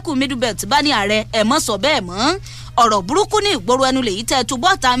ń bẹ lẹ́kùn Middle Belt bá ní ààrẹ ẹ̀ mọ́ sọ bẹ́ẹ̀ mọ́ ọ̀rọ̀ burúkú ní ìgboro ẹnu lèyí tẹ́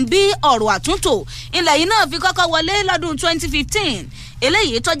túbọ̀ tá ń bí ọ̀rọ̀ àtúntò ilẹ̀ yìí náà fi kọ́kọ́ wọlé lọ́dún 2015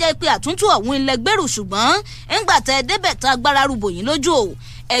 eléyìí tọ́jà pé àtúntò ọ̀hún ilẹ̀ gbèrú ṣùgbọ́n ńgbà tẹ́ débẹ̀ tá agbára rúbò yín lójú o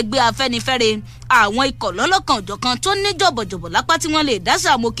ẹgbẹ́ Afẹ́nifẹ́re àwọn ikọ̀ lọ́lọ́kan òjọ̀kan tó ní jọ̀bọ̀jọ̀bọ̀ lápá tí wọ́n lè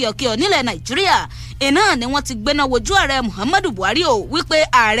dáṣà mọ́ kíọ̀kíọ̀ nílẹ̀ Nàìjíríà iná ni wọ́n ti gbéná wojú ààrẹ Muhammadu Buhari o wípé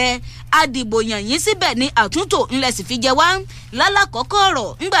ààrẹ adìbò yàn yín síbẹ̀ ní àtúntò ńlẹ̀ sì fi jẹ wá lálàkọ́kọ́ ọ̀rọ̀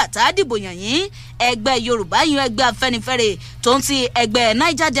ńgbà tá a dìbò yàn yín ẹgbẹ́ Yorùbá yan ẹgbẹ́ Afẹ́nifẹ́re tó ń ti ẹgbẹ́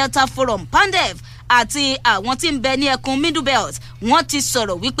Niger Delta Forum Pandef àti àwọn tí ń bẹ ní ẹkùn Middle Belt wọ́n ti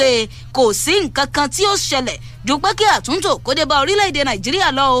sọ̀rọ̀ wípé kò sí nǹkan kan tí ó ṣẹlẹ̀ ju pé kí àtúntò kó dé bá orílẹ̀-èdè Nàìjíríà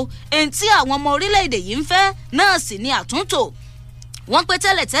lọ o èyí tí àwọn ọmọ orílẹ̀-èdè yìí ń fẹ́ náà sì ní àtúntò wọ́n pé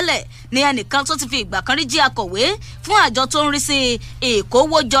tẹ́lẹ̀tẹ́lẹ̀ ní ẹnìkan tó ti fi ìgbà kan rí jí akọ̀wé fún àjọ tó ń rí sí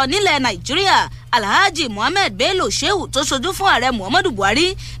ìkówójọ nílẹ̀ Nàìjíríà Alhaji Mohammed Bello Shehu tó ṣojú fún ààrẹ Muhammadu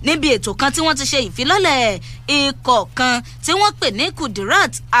Buhari níbi ètò kan tí wọ́n ti ṣe ìfilọ́lẹ̀ ikọ̀ kan tí wọ́n pè ní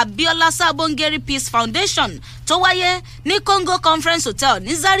Kudirat Abiola Sabongeri Peace Foundation tó wáyé ní Congo Conference Hotel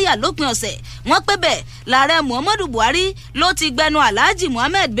ní Zaria lópin ọ̀sẹ̀ wọ́n pé bẹ́ẹ̀ lààrẹ Muhammadu Buhari ló ti gbẹnu Alhaji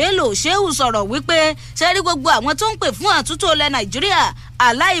Mohammed Bello Shehu sọ̀rọ̀ wípé ṣe rí gbogbo àwọn tó ń pè fún àtúntò ilẹ̀ Nàìjíríà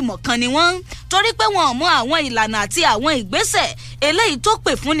aláìmọ̀kan ni wọ́n torí pé wọn ò mọ àwọn ìlànà àti àwọn ìgbésẹ̀ eléyìí tó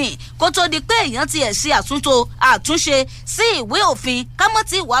pè fún ni kó tó di pé èèyàn ti ẹ̀ ṣe àtúnṣe sí ìwé òfin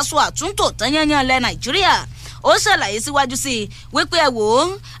kámọ́tì ìwàásù àtúntò tányányán ilẹ̀ Nàìjíríà ó ṣàlàyé síwájú sí i wípé ẹ wò ó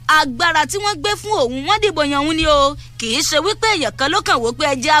agbára tí wọ́n gbé fún òun wọ́n dìbò yan òun ni o kì í ṣe wípé èèyàn kan ló kàn wò pé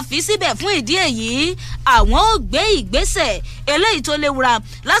ẹjẹ́ àfi síbẹ̀ fún ìdí èyí àwọn ò gbé ìgbésẹ̀ eléyìí tó léwura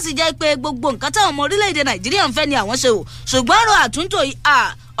láti jẹ́ pé gbogbo nǹkan táwọn ọmọ orílẹ̀-èdè Nàìjíríà ń fẹ́ ni àwọn ṣe o ṣùgbọ́n ọ̀rọ̀ àtúntò yìí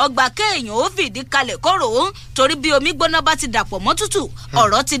ọgbà kéèyàn ó fìdí kalẹ̀ kóró torí bí omi gbóná bá ti dàpọ̀ mọ́ tútù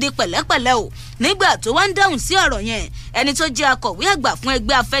ọ̀rọ̀ ti di pẹ̀lẹ́pẹ̀lẹ́ o nígbà tó wá ń dáhùn sí ọ̀rọ̀ yẹn ẹni tó jẹ́ akọ̀wé àgbà fún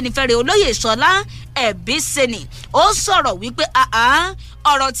ẹgbẹ́ Afẹ́nifẹ́re olóyè Ṣọlá Ẹ̀bísẹ́nì ó sọ̀rọ̀ wípé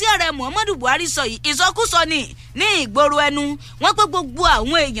ọ̀rọ̀ tí ààrẹ Muhammadu Buhari sọ yìí ìsọkúsọ ni ní ìgboro ẹnu wọ́n pé gbogbo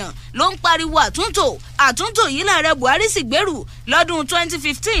àwọn èèyàn ló ń pariwo àtúntò yìí láàrẹ Buhari sì gbèrú lọ́dún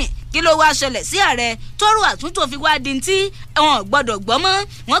 2015 kí ló wá ṣẹlẹ̀ sí ààrẹ tọ́rọ̀ àtúntò fi wá di tí wọn gbọ́dọ̀ gbọ́ mọ́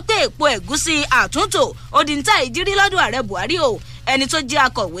wọ́n pé èpo ẹ̀gúsí àtúntò ó di níta ìjírí lọ́dún ààrẹ Buhari o ẹni tó jẹ́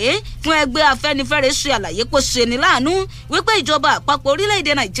akọ̀wé fún ẹgbẹ́ Afẹ́nifẹ́re ṣe àlàyé pé ṣe ní láàánú wípé ìjọba àpapọ̀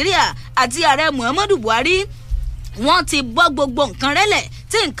orílẹ̀-èdè Nàìjíríà àti ààrẹ Muhammadu Buhari wọ́n ti bọ́ gbogbo nǹkan rẹ́lẹ̀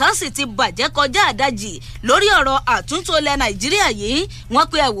tí nǹkan sì ti bàjẹ́ kọjá àdájì lórí ọ̀rọ̀ àtúntò ilẹ̀ nàìjíríà yìí wọ́n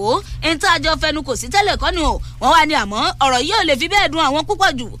pe ẹ̀wò ìtajọ fẹnu kò sí tẹ́lẹ̀ kọ́ ni o wọ́n wá ní àmọ́ ọ̀rọ̀ yìí ò lè fi bẹ́ẹ̀ dùn àwọn púpọ̀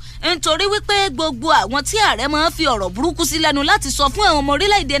jù nítorí wípé gbogbo àwọn tí ààrẹ máa ń fi ọ̀rọ̀ burúkú sí lẹ́nu láti sọ fún àwọn ọmọ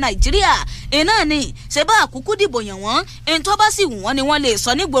orílẹ̀-èdè nàìjíríà iná ni ṣe bá àkúkú dìbò yàn wọ́n ẹni tó bá sì wù wọ́n ni wọ́n lè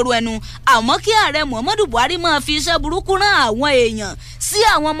sọ nígboro ẹnu àmọ́ kí ààrẹ muhammadu buhari máa fi iṣẹ́ burúkú rán àwọn èèyàn sí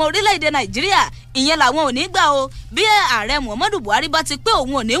àwọn ọmọ orílẹ̀-èdè nàìjíríà ìyẹn làwọn ò ní gbà o bí ààrẹ muhammadu buhari bá ti pé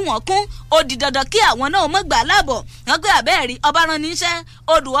òun ò ní wọ́n kún ó di dandan kí àwọn náà mọ̀ gbà láàbọ̀ wọ́n gbé àbẹ́ẹ̀rí ọba rán níṣẹ́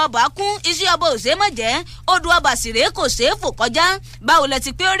odò ọba kún iṣẹ́ ọba ò ṣe é mọ̀ jẹ́ odò ọba sì rèé kò ṣeé fò kọjá báwo lẹ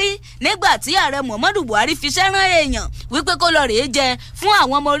ti pé ó rí nígbà tí ààrẹ muhammadu buhari fiṣẹ́ rán èèyàn wípé kó lọ rèé jẹ fún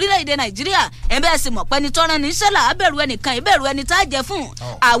àwọn ọmọ orílẹ̀-èdè nàìjíríà ẹ̀bẹ́ sì mọ̀ pẹ́ni tọ́ran níṣẹ́ là á bẹ̀rù ẹnìkan ìbẹ̀rù ẹni tá a jẹ fún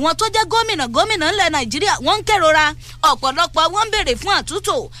àwọn tó jẹ́ gómìnà ńlẹ̀ nàìjíríà wọ́n ń kérora ọ̀pọ̀lọpọ̀ wọ́n ń béèrè fún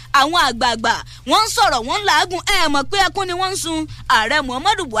àtúntò àwọn àgbààgbà wọ́n ń sọ̀rọ̀ wọ́n ń làágùn mọ̀ pé ẹkún ni wọ́n ń sun ààrẹ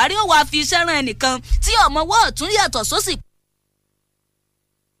muhammadu buhari ó wàá fi iṣẹ́ rán ẹnìkan tí ọmọwọ́ ọ̀tún yàtọ̀ sósì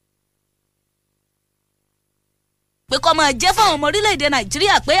pé kọ́ máa jẹ́ fún àwọn ọmọ orílẹ̀-èdè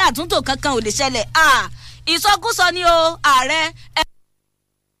nàìjíríà pé àtúntò kankan ò lè ṣẹlẹ̀ ìsọkúsọ ni o ààrẹ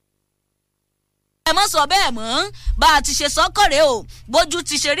ẹ mọ́ sọ bẹ́ẹ̀ mọ́ bá a ti ṣe sọ́kọ̀rẹ́ o bójú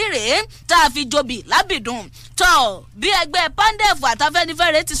ti ṣe ríre tá a fi jobi lábìdùn tọ́ bí ẹgbẹ́ pandef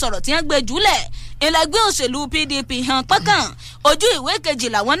àtàfẹ́nifẹ́re ti sọ̀rọ̀ tí wọ́n gbé jùlẹ̀ ìlẹ́gbẹ́ òṣèlú pdp hàn pọ́kàn ojú ìwé kejì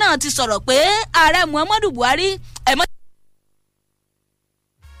làwọn náà ti sọ̀rọ̀ pé ààrẹ muhammadu buhari ẹ mọ́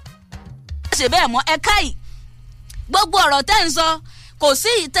ṣe bẹ́ẹ̀ mọ́ ẹ káyì gbogbo ọ̀rọ̀ tẹ́ ń sọ kò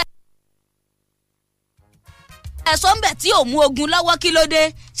sí ìtẹ́ ẹ̀sọ́ ń bẹ̀ tí ò mú ogun lọ́wọ́ kí ló dé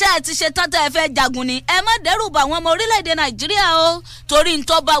ṣé ẹ ti ṣe tán tẹ́ ẹ fẹ́ jagun ni ẹ má dẹ́rù bà àwọn ọmọ orílẹ̀-èdè nàìjíríà o torí ń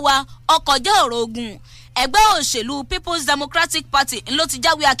tọ́ bá wa ọkọ̀ jẹ́ ọ̀rọ̀ ogun ẹgbẹ́ òṣèlú people's democratic party ló ti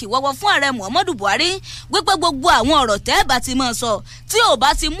jáwé akíwọ́wọ́ fún ààrẹ muhammadu buhari wípé gbogbo àwọn ọ̀rọ̀ tẹ́ ẹ bá ti máa sọ tí ò bá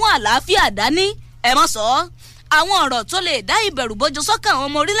ti mú àlàáfíà dání ẹ má sọ àwọn ọ̀rọ̀ tó lè dá ìbẹ̀rù bójú sọ́kàn àwọn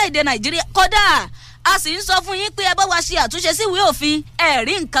ọmọ orílẹ̀-èdè nàìjíríà kódà a sì ń sọ fún yín pé ẹ bá wa ṣe àtúnṣe sí ìwé òfin ẹ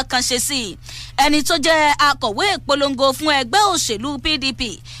rí nǹkan kan ṣe sí i ẹni tó jẹ́ akọ̀wé ìpolongo fún ẹgbẹ́ òṣèlú pdp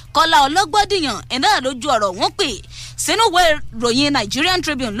kọ́lá ọlọ́gbọ́dìyàn iná lójú ọ̀rọ̀ wọn pè sínú ìwé ìròyìn nigerian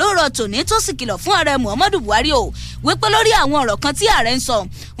tribune lóòrọ̀ tòní tó sì kìlọ̀ fún ààrẹ muhammadu buhari o wípé lórí àwọn ọ̀rọ̀ kan tí ààrẹ ń sọ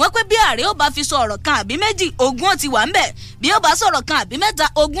wọ́n pé bí ààrẹ ó bá fi sọ ọ̀rọ̀ kan àbí méjì ogun ó ti wà ń bẹ̀ bí ó bá sọ̀rọ̀ kan àbí mẹ́ta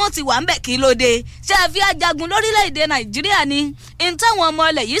ogun ó ti wà ń bẹ̀ kí ló dé ṣé ẹ fi ajagun lórílẹ̀‐èdè nàìjíríà ni n táwọn ọmọ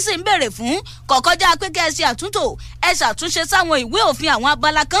ilẹ̀ yìí sì ń béèrè fún kọ̀kọ́já pé kẹ́ ẹ ṣe àtúntò ẹ ṣàtúnṣe sáwọn ìwé òfin àwọn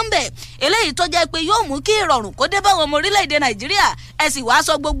abala kan bẹ̀ eléyìí tó jẹ́ pé yóò mú kí ìrọ̀rùn kó dé báwọn ọmọ orílẹ̀‐èdè nàìjíríà ẹ sì wá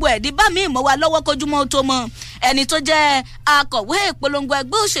sọ gbogbo ẹ̀ di bá mi ìmọ̀ wa lọ́wọ́ kojúmọ́ tó mọ́ ẹni tó jẹ́ akọ̀wé ìpolongo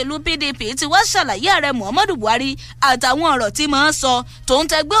ẹgbẹ́ òṣèlú pdp ti wá ṣàlàyé ààrẹ muhammadu buhari àtàwọn ọ̀rọ̀ tí mò ń sọ tòun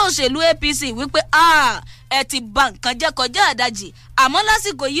tẹgbẹ́ òṣèlú apc wípé ẹ ti ba nǹkan jẹ́ kọjá àdájì àmọ́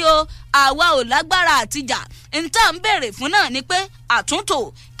lásìkò yìí o àwa ò lágbára àtijà níta ń béèrè fún náà ni pé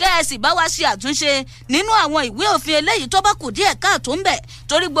àtúntò kẹ́ẹ̀sì bá wá ṣe àtúnṣe nínú àwọn ìwé òfin eléyìí tó bá kù díẹ̀ káàtó ń bẹ̀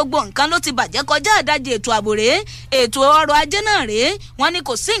torí gbogbo nǹkan ló ti bàjẹ́ kọjá àdájì ètò ààbò rèé ètò ọrọ̀ ajé náà rèé wọ́n ní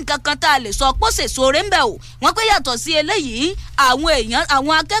kò sí nǹkan kan tá a lè sọ pé ó sèso rẹ̀ ń bẹ̀ o wọ́n pé yàtọ̀ sí eléyìí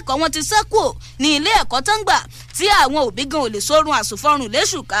àwọn akẹ́kọ̀ọ́ wọn ti sẹ́kù ní ilé ẹ̀kọ́ tó ń gbà tí àwọn òbí gan ò lè sórun àsùnfọrùn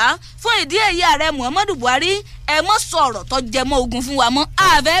léṣùká fún ìdí èyí ààrẹ muhammadu buhari ẹ mọ́ sọ̀rọ̀ tó jẹmọ́ ogun fún wa mọ́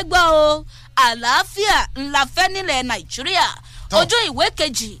àfẹ́ gbọ́ o àlàáfíà ńlá fẹ́ nílẹ̀ nàìjíríà ojú ìwé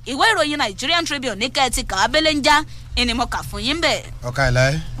kejì ìwé ìròyìn nigerian tribune ní kẹ́ẹ̀tì kà abẹ́lẹ́ ń já ẹni mo kà fún yín bẹ́ẹ̀. ọ̀ka ìlà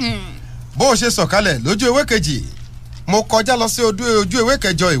ẹ̀ bó o ṣe sọ̀kalẹ̀ lójú ìwé kejì mo kọjá lọ sí ojú ìwé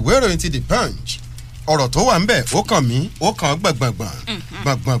kẹjọ ìwé ìròyìn ti the punch ọ̀rọ̀ tó wà ń bẹ̀ ó kàn mí ó kàn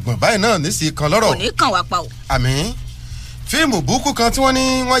gbọ̀ngbọ̀ngbọ̀n báyìí náà nísìí kan lọ́rọ̀ kò ní kàn wá pa o. àmì fíìmù búkú kan tí wọ́n ní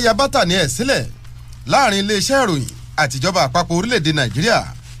wọ́n ya bátà ní ẹ̀ sílẹ̀ láàrin iléeṣẹ́ ìròyìn àtijọba àpapọ̀ orílẹ̀-èdè nàìjíríà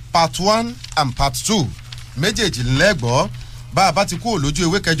part 1 and part 2 méjèèjì lẹ́gbọ́ bá a bá ti kú lójú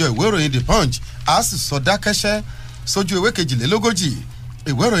ewé kẹjọ ìwé ìròyìn the punch a sì sọ dákẹ́sẹ́ sójú ewé kejìlélógójì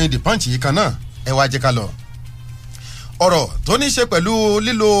ìwé ìròyìn the punch yìí kan náà ẹ wá jẹ́ ká lọ. ọ̀rọ̀ tó ní ṣe pẹ̀lú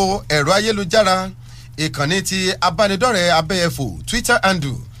lílo ẹ̀rọ ayélujára ìkànnì ti abánidọ́rẹ̀ẹ́ abẹ́yẹfò twitter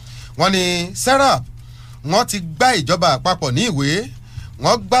handle wọ́n ní serap wọ́n ti gbá ìjọba àpapọ̀ ní ìwé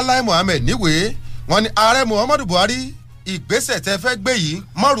wọ́n gbá Lai Mohammed níwèé wọ́n ní ààrẹ muhammadu buhari ìgbésẹ̀ tẹ́ fẹ́ gbé yìí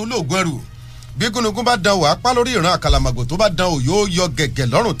márùn lóògùn ẹrù bí gúnugún bá dán wò apá lórí ìran àkàlàmàgbò tó bá dán wò yóò yọ gẹ̀gẹ̀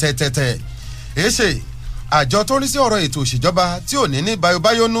lọ́rùn tẹ́tẹ́tẹ́ èṣe àjọ tó ń rí sí ọ̀rọ̀ ètò òṣèjọba tí ò ní ní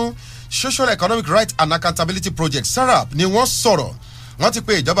bayobayonu social economic right and accountability project serap ni wọ́n sọ̀rọ̀ wọ́n ti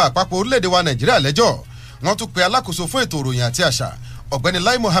pe ìjọba àpapọ̀ orílẹ̀-èdè wa nàìjíríà lẹ́jọ́ wọ́n tún pe alákòóso fún ètò ìròyìn àti àṣà ọ̀gbẹ́ni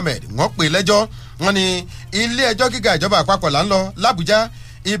Lai Mohammed wọ́n pè lẹ́jọ́ wọ́n ní ilé ẹjọ́ gíga ìjọba àpapọ̀ là ń lọ làbújá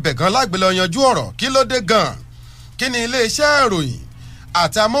ibẹ̀ gan lágbèlè ọ̀yanjú ọ̀rọ̀ kí ló dé gan kí ni iléeṣẹ́ ìròyìn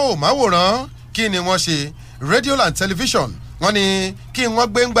àti amóhùnmáwòrán kí ni wọ́n ṣe radio and television wọ́n ní kí wọ́n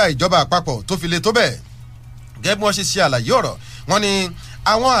gbéǹgbà ìjọba àpapọ̀ tó fi le tó bẹ́ẹ̀ gẹ́gẹ́ bí wọ́n ṣe ṣe àlàyé ọ̀rọ̀ wọ́n ní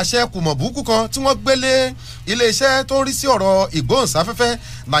àwọn àṣẹ kùmọ̀bùkù kan tí wọ́n gbélé iléeṣẹ́ tó ń rí sí ọ̀rọ̀ ìgbóhùnsáfẹ́fẹ́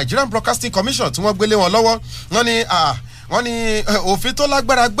Nigerian Broadcasting Commission tí wọ́n gbélé wọn lọ́wọ́ wọ́n ní òfin tó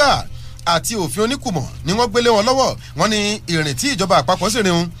lágbára gbà àti òfin oníkùmọ̀ ni wọ́n gbélé wọn lọ́wọ́ wọ́n ní ìrìn tí ìjọba àpapọ̀ sì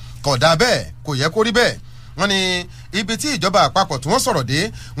rìn kò dáa bẹ́ẹ̀ kò yẹ kó rí bẹ́ẹ̀ wọ́n ní ibi tí ìjọba àpapọ̀ tí wọ́n sọ̀rọ̀ dé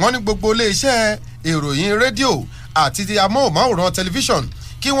wọ́n ní gbogbo iléeṣẹ́ ìròyìn rédíò àti amóhùnmáwòrán tẹlifíṣọ̀n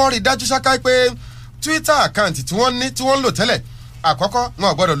kí wọ́n rí dájú ṣáká pé Twitter account tí wọ́n ń lò tẹ́lẹ̀ àkọ́kọ́ wọn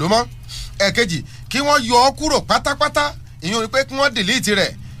ò gbọ́dọ̀ lò mọ́ ẹ̀kejì kí wọ́n yọ ọ́ kúrò pátápátá ìyẹn pé kí wọ́n delete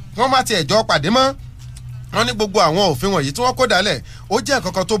rẹ̀ kí wọ́n má tiẹ̀ jọ pàdé mọ́ wọ́n ní gbogbo àwọn òfin wọ̀nyí tí wọ́n kó dálẹ̀ ó jẹ́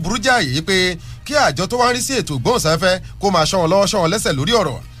nǹkan tó burú jáàyè yìí pé kí àjọ tó wá ń rí sí ètò ìgbóhùnsáfẹ́fẹ́ kó máa ṣọ́ wọn lọ́wọ́ ṣọ́ wọn lẹ́sẹ̀ lórí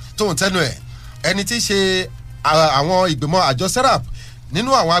ọ̀rọ̀ tó ń tẹnu ẹ̀ ẹni tí í ṣe àwọn ìgbìmọ̀ àjọ serap nínú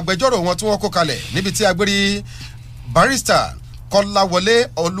àwọn agbẹjọ́rò wọn tí wọ́n kó kalẹ̀ níbi tí agbérí barrister Kọ́láwọlé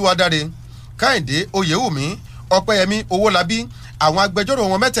Olúwadáre Káyìndé Oyèwùmí Ọpẹ́yẹmí Owólabí àwọn agbẹjọ́rò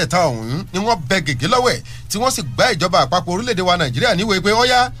wọn mẹ́tẹ̀ẹ̀ta ọ̀hún ni wọ́n bẹ gègé lọ́wọ́ ẹ̀ tí wọ́n sì gbá ìjọba àpapọ̀ orílẹ̀-èdè wa Nàìjíríà níwèé pé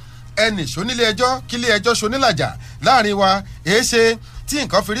ọ̀yá ẹnì ṣonílé ẹjọ́ kílé ẹjọ́ ṣonílàjà láàrin wa èéṣe tí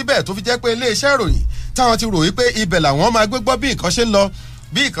nǹkan fi rí bẹ́ẹ̀ tó fi jẹ́ pé iléeṣẹ́ ìròyìn táwọn ti ròyìn pé ibẹ̀ làwọn máa gbé gbọ́ bí nǹkan ṣe ń lọ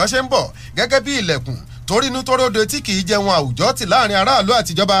bí nǹkan ṣe ń bọ̀ gẹ́gẹ́ bí ilẹ̀kùn torínú toródo tí kì í jẹun àwùjọ ti láàrin aráàlú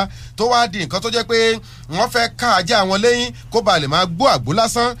àtijọba tó wá di nǹkan tó jẹ́ pé wọ́n fẹ́ ká ajá àwọn lẹ́yìn kó ba lè máa gbó àgbo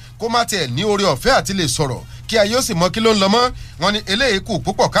lásán kó má tiẹ̀ ní oore ọ̀fẹ́ àti lè sọ̀rọ̀ kí ayé ó sì mọ kí ló ń lọ mọ́ wọn ni eléyìí kù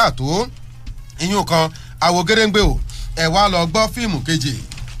púpọ̀ káàtó ìyún kan àwògedengbe o ẹ̀ wá lọ gbọ́ fíìmù kejì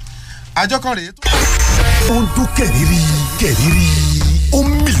àjọ kan rèé tó. ó ń dún kẹ̀rìírí ó ń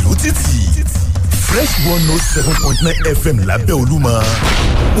mì lótìtì Fresh 107.9 FM lábẹ́ Olúmọ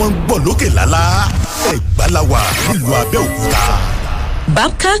wọ́n ń gbọ́ lókè lálá Ẹ̀gbá la wà nílùú Abẹ́òkúta.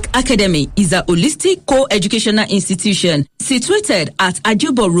 Babcock Academy is a holistic co-educational institution situated at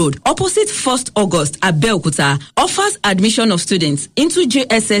Ajibo Road, opposite 1st August, Abeokuta. Offers admission of students into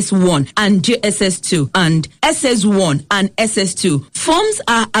JSS 1 and JSS 2 and SS 1 and SS 2. Forms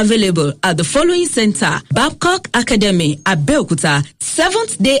are available at the following center: Babcock Academy, Abeokuta,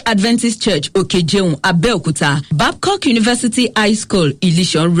 Seventh-day Adventist Church, Okejeun, Abeokuta, Babcock University High School,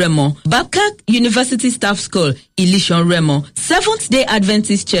 Ilishon Remo, Babcock University Staff School, Ilishon Remo, Seventh-day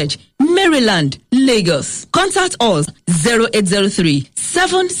Adventist Church, Maryland, Lagos. Contact us 0803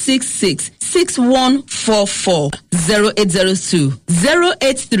 766 6144 0802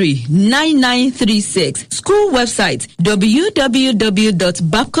 083 9936. School website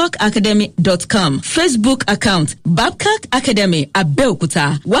www.babcockacademy.com. Facebook account Babcock Academy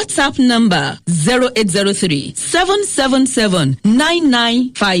Abeokuta. WhatsApp number 0803 777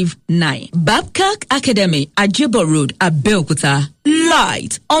 9959. Babcock Academy Ajibo Road Abeokuta.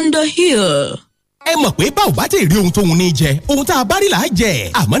 Light on the hill. ẹ mọ̀ pé bá ò bá tẹ̀ rí ohun tó ń ní jẹ ohun tá a bá rí là á jẹ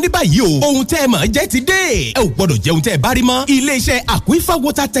àmọ́ ní báyìí o ohun tẹ́ ẹ mọ̀ jẹ́ ti dé ẹ ò gbọ́dọ̀ jẹ ohun tẹ́ ẹ bá rí mọ́ iléeṣẹ́ Aquifer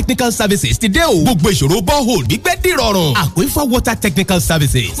Water Technical Services ti dé o gbogbo ìṣòro borehole gbígbẹ́ dìrọ̀rùn Aquifer Water Technical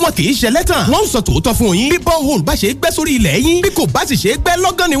Services wọn kì í ṣe lẹ́tàn wọ́n ń sọ tòótọ́ fún yín bí borehole bá ṣe é gbẹ́ sórí ilẹ̀ yín bí kò bá sì ṣe é gbẹ́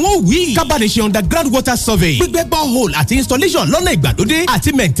lọ́gán ni wọ́n wí kábàdì ṣe underground water survey gbígbẹ́ borehole àti installation lọ́nà ìgbàlódé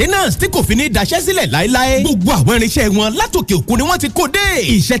àti maintenance tí kò fi ní daṣẹ́ sílẹ̀ láéláé gbogbo àwọn irinṣẹ́ wọn látòkè òkun ni wọ́n ti kó dé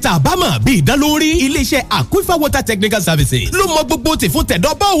iṣẹ́ tá a bá mọ̀ bí ìdánlórí iléeṣẹ́ Aquifer Water Technical Services ló mọ gbogbo tì fún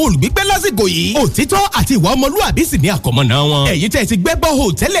tẹ̀dọ́ borehole gbígbẹ́ lásìkò yìí òtítọ́ àti ìwà ọmọlúwàbí sì ní àkọ́mọ́ná wọn ẹ̀yin tẹ́ ti gbẹ́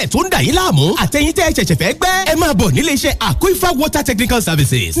borehole tẹ́lẹ̀ tó ń dà yín láàmú àtẹ̀yin tẹ́ ṣẹ̀ṣẹ̀ fẹ́ gbẹ́ ẹ máa bọ̀ nílé iṣẹ́ Aquifer Water Technical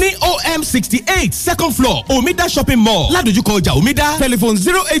Services ní OM 68 second floor Omida Shopping Mall ládojúkọ ọjà Omida telephone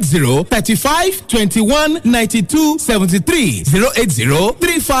 080 35 21 92 73 080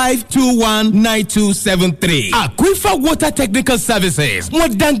 35 21 92 73 Aquifer Water Technical Services wọ́n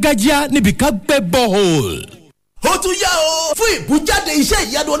dángájá níbi ká gbẹ́ borehole. ó tún yá o fún ìbújáde iṣẹ́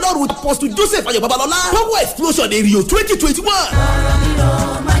ìyanu Ọlọ́run Apostle Joseph Ayọ̀ Babalọ́lá Power Explosion Èrìò 2021.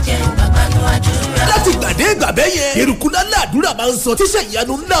 láti gbàdé ìgbàbẹ́ yẹn èrùkúlá làdúrà máa ń sọ tíṣẹ́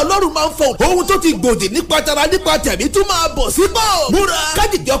ìyanu ńlá Ọlọ́run máa ń fọ ohun tó ti gbòdì nípa tara nípa tẹ̀mí tún máa bọ̀ sípò. múra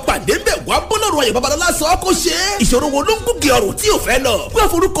kájíjọ pàdé bẹ̀ wá bọ́lọ́run Ayọ̀ Babalọ́lá sọ ọ́ kó ṣe é. ìṣòro wo ló ń gúngi ọrùn tí ò fẹ́ lọ. wọ́n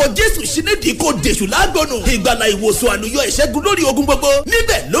forúkọ Jésù ṣínédìí kò dèṣù lágbọ̀nù. ìgbàlà ìwòsàn àlùyọ ìṣẹ́gun lórí ogun gbogbo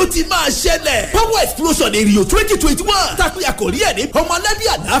níbẹ̀ ló ti máa ṣẹlẹ̀. Power Explosion Èrìò 2021 tàpé àkòrí ẹ̀ ní ọmọ aládé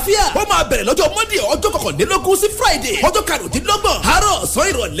àlàáfíà. ó máa bẹ̀rẹ̀ lọ́jọ́ Monday ọjọ́ 21 sí Friday ọjọ́ 25 àárọ̀ ọ̀sán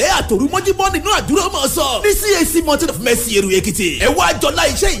ìrọ̀lẹ́ àtòrúmọ́jú lójoojúmọ́ nínú àdúrà máa sọ ní CAC Mountain of Mercy Eru Ekiti. ẹ wá jọlá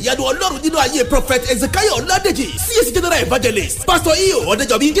iṣẹ́ ìyanu Ọlọ́run nínú ayé prophet Ezekiel Oladeji CAC general evangelist pastor iyo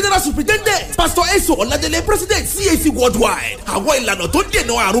Ọ̀dẹ́jọ́bí general superintendent pastor Eso Ọládélé president CAC worldwide. àwọn ìlànà tó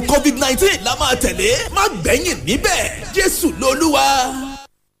dènà àrùn COVID-19 la máa tẹ̀lé má gbẹ̀yìn níbẹ̀ Jésù lolúwa.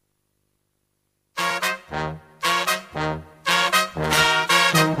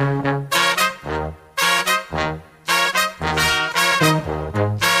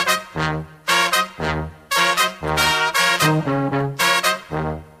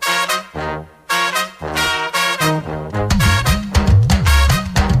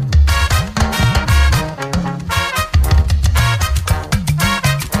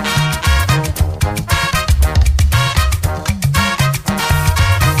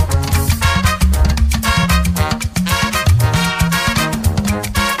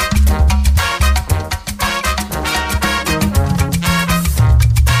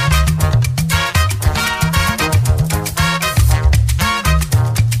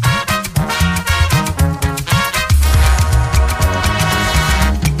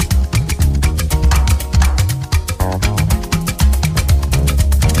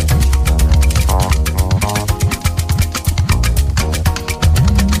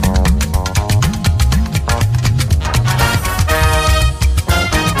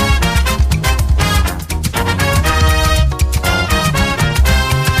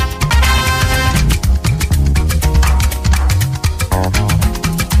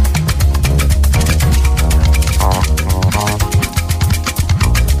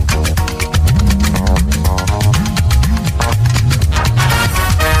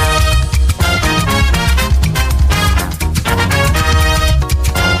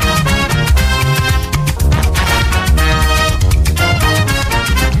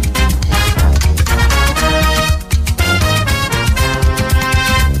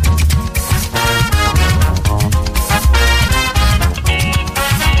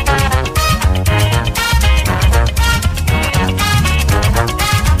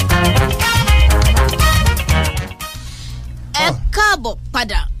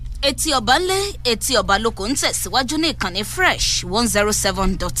 etí ọba ńlẹ̀ etí ọba lóko ń tẹ̀síwájú ní ìkànnì fresh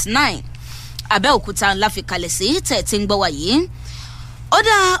 107.9 Abẹ́òkúta ńlá fi kalẹ̀ sí tẹ̀tí ń gbọ́ wá yìí. ó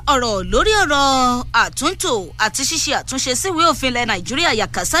dá ọ̀rọ̀ lórí ọ̀rọ̀ àtúntò àti ṣíṣe àtúnṣe síwèé òfin ilẹ̀ Nàìjíríà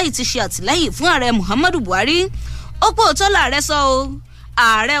Yàkàsáyì ti ṣe àtìlẹ́yìn fún ààrẹ Muhammadu Buhari. ó pé òótọ́ làárẹ̀ sọ o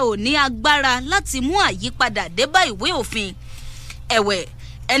ààrẹ ò ní agbára láti mú àyípadà dé bá ìwé òfin. ẹ̀wẹ̀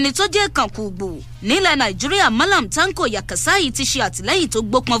ẹni tó jẹ́ kànkùgbò nílẹ̀ Nàìjíríà Malam Tanko Yàkàsáyì ti ṣe àtìlẹ́yìn tó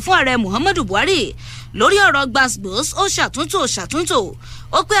gbópọn fún ààrẹ Muhammadu Buhari lórí ọ̀rọ̀ gbàsgbòs ó ṣàtúntò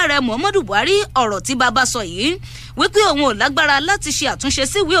ó pé ààrẹ Muhammadu Buhari ọ̀rọ̀ tí bàbá sọ yìí wípé òun ò lágbára láti ṣe àtúnṣe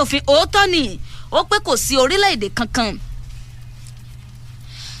sí ìwé òfin òótọ́ ni ó pé kò sí orílẹ̀-èdè kankan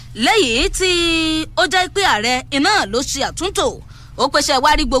lẹ́yìn tí ó jẹ́ pé ààrẹ iná ló ṣe àtúntò ó pèsè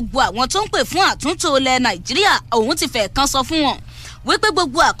wárí gbogbo àwọn tó ń pè fún àtúntò ilẹ̀ Nàìjíríà òun ti fẹ́ kan sọ fún wọn wípé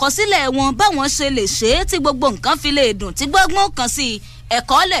gbogbo àkọsílẹ̀ wọn báwọn ṣe lè ṣe é tí gbogbo nǹkan fi lè dùn tí gbọ́ngbọ́n kan sí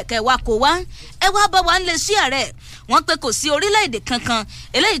ẹ̀kọ́ lẹ̀kẹ́ wa kó wá ẹ wá bá wa ń lè ṣí ààrẹ wọ́n pé kò sí orílẹ̀-èdè kankan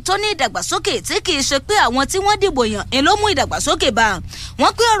eléyìí tó ní ìdàgbàsókè tí kì í ṣe pé àwọn tí wọ́n dìbò yàn ń ló mú ìdàgbàsókè bá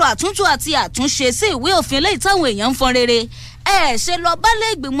wọ́n pé ọ̀rọ̀ àtúntò àti àtúnṣe sí ìwé òfin eléyìí táwọn èèyàn ń fọn rere ẹ ṣe lọ bá ilé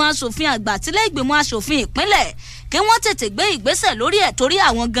ìgbìmọ̀ asòfin àgbà àti ilé ìgbìmọ̀ asòfin ìpínlẹ̀ kí wọ́n tètè gbé ìgbésẹ̀ lórí ẹ̀ torí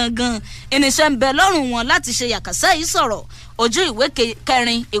àwọn gangan irinṣẹ́ ń bẹ lọ́rùn wọn láti ṣe Yàkàsáyì sọ̀rọ̀ ojú ìwé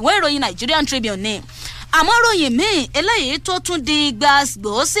kẹrin ìwé ìròyìn Nigerian Tribune ni àmọ́ ròyìn míì eléyìí tó tún di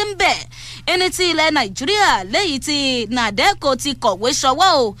gbàgbó sí ń bẹ̀ ẹni tí ilẹ̀ Nàìjíríà léyìí tí NADECO ti kọ̀wé ṣọwọ́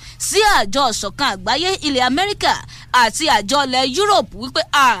o sí àjọ ìṣọ̀kan àgbáyé ilẹ̀ Amẹ́ríkà àti àjọ ilẹ̀ Europe wípé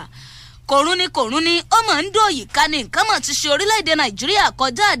kòrún ni ó mọ̀ ń dòyìí ká ní nǹkan mọ̀ ti ṣe orílẹ̀-èdè Nàìjíríà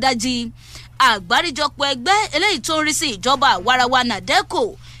kọjá àdájì àgbáríjọpọ̀ ẹgbẹ́ eléyìí tó ń rí sí ìjọba àwarawa NADECO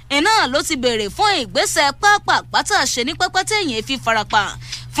iná ló ti béèrè fún ìgbésẹ̀ pápá ṣe ní pẹ́pẹ́ téèyàn fi farapa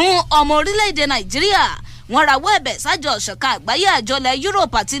fún ọmọ orílẹ̀-èdè Nàìjíríà wọ́n rawọ́ ẹ̀bẹ̀ sájọ ìṣọ̀kan àgbáyé àjọlẹ̀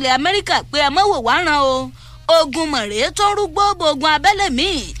Europe àti ilẹ̀ Amẹ́ríkà pé ẹ mọ́ wò wá ràn o ogun mọ̀rẹ́ tó ń rúgbó ogun abẹ́lé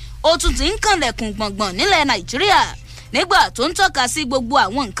míì ó tún ti ń kànlẹ̀kùn gbọ̀ngbọ̀n nílẹ̀ Nàìjíríà nígbà tó ń tọ́ka sí gbogbo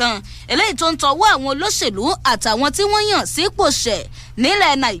àwọn nǹkan eléyìí tó ń tọwọ́ àwọn olóṣèlú àtàwọn tí wọ́n yàn sípò ṣẹ̀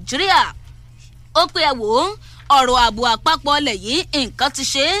nílẹ̀ Nàìjíríà ó pé ẹ wò ó ọ̀rọ̀ ààbò àpapọ̀ ọlẹ̀ yìí nǹkan ti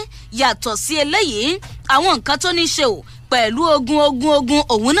ṣe é yàtọ̀ sí eléyìí àwọn nǹkan tó ní ṣe ò pẹ̀lú ogun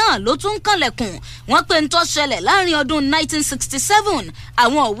òun náà ló tún kànlẹ̀kùn wọ́n pé ń tó ṣẹlẹ̀ láàrin ọdún 1967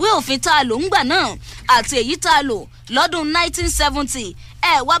 àwọn òwe òfin tá a lò ń gbà náà àti èyí tá a lò lọ́dún 1970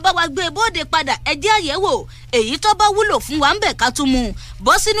 ẹ wá bá wa gbé bóde padà ẹ jẹ́ àyẹ̀wò èyí tó bá wúlò fún wa ń bẹ̀ ká tún mú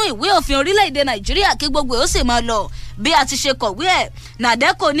bọ́ sínú ìwé òfin orílẹ̀-èdè Nàìjíríà kí gbogbo ó sì máa lọ bí a ti ṣe kọ̀wé ẹ̀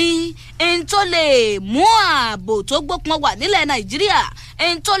nàdẹ́kò ní n tó lè mú ààbò tó gbópọn wà nílẹ̀ nàìjíríà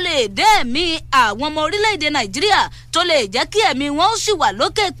n tó lè dé ẹ̀mí àwọn ọmọ orílẹ̀-èdè nàìjíríà tó lè jẹ́ kí ẹ̀mí wọn ó sì wà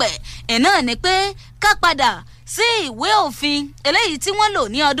lókè pẹ̀ iná ni pé ká padà sí ìwé òfin eléyìí tí wọ́n lò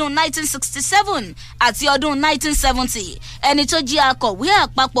ní ọdún 1967 àti ọdún 1970 ẹni tó jí akọ̀wé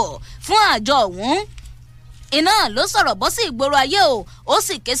àpapọ̀ fún àjọ ọ̀hún iná ló sọ̀rọ̀ bọ́ sí ìgboro ayé o ó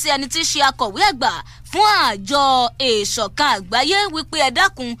sì ké sí ẹni tí í ṣe akọ̀wé àgbà fún àjọ ìṣọ̀kan àgbáyé wípé ẹ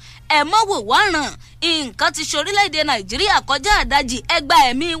dákun ẹ mọ́ wò wá ràn nǹkan ti ṣe orílẹ̀-èdè nàìjíríà kọjá àdájì ẹgbà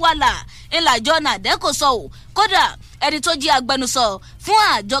ẹ̀mí wàlà ìlàjọ nàdẹ́kò sọ ò kódà ẹni tó jí agbẹnusọ fún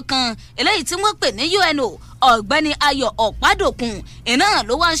àjọ kan eléyìí tí wọ́n pè ní UNO ọ̀gbẹ́ni ayọ̀ ọ̀pádòkun iná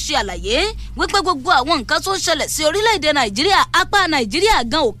ló wá ń ṣe àlàyé wípé gbogbo àwọn nǹkan tó ń ṣẹlẹ̀ sí orílẹ̀-èdè nàìjíríà apá nàìjíríà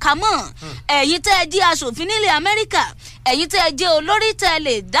gan ò ká mọ́ ẹ̀yin tẹ́ ẹ jí aṣòfin nílẹ̀ amẹ́ríkà ẹ̀yin tẹ́ ẹ jẹ́ olórí tẹ́ ẹ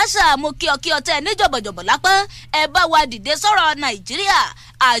lè dáṣà mo kíọkíọ tẹ́ ẹ ní jọ̀bọ̀jọ̀bọ̀ lápá ẹ bá wa dìde sọ̀rọ̀ nàìjíríà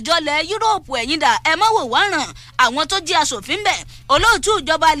àjọlẹ̀ yúróòpù ẹ̀yin dà ẹ má wò wá ràn àwọn tó jí aṣòfin bẹ̀ olóòtú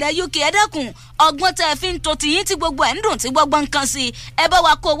ìjọba ilẹ̀ UK ẹ dẹ́kun ọgbọ́n tẹ́ ẹ fi ń to tiyín tí gbogbo ẹ̀ ń dùn tí gbogbo nǹkan sí ẹ bá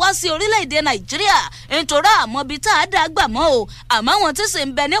wa kó wá sí orílẹ̀-èdè nàìjíríà nítorí àmọ́ bíi tá a dá gbà mọ́ o àmọ́ wọn tí sì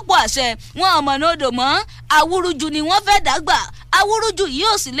ń bẹ nípò àṣẹ wọn ọmọ náà dò mọ́ awúrúju ni wọ́n fẹ́ dàgbà awúrúju yìí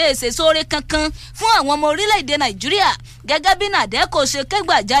ò sì lè ṣèṣe oore kankan fún àwọn ọmọ orílẹ̀-èdè nàìjíríà gẹ́gẹ́ bí nàdẹ́kò ṣe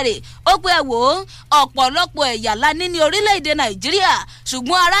kẹ́gbàjarè ó pé ẹ wò ó ọ̀pọ̀lọpọ̀ ẹ̀yà la ní ní orílẹ̀-èdè nàìjíríà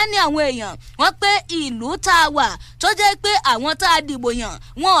ṣùgbọ́n ara ní àwọn èèyàn wọ́n pé ìlú tá a wà tó jẹ́ pé àwọn tá a dìbò yàn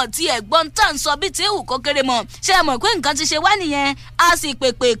wọn ò tiẹ̀ gbọ́n tá à ń sọ bíi tí ìhù kó kéré mọ́ ṣe mọ̀ pé nǹkan ti ṣe wá nìyẹn a sì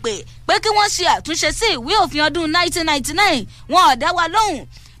pèpèpè pé kí wọ́n ṣe àtúnṣe sí ìwé òfin ọdún 1999 wọn ò dá wa lóhùn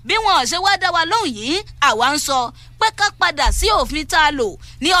bí wọn ò ṣe wá dá wa lóhùn yìí àwa ń sọ pé ká padà sí òfin tá a lò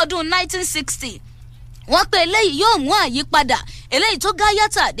ní ọdún 1960 wọ́n pé eléyìí yóò mú àyípadà eléyìí tó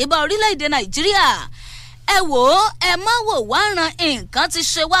gáyàtà débá orílẹ̀-èdè nàìjíríà ẹ wò ó ẹ má wò wá ran nǹkan ti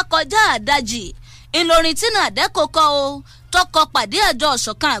ṣe wá kọjá àdájì ìlọrin tí nàdẹ́kò kọ o tọkọ pàdé àjọ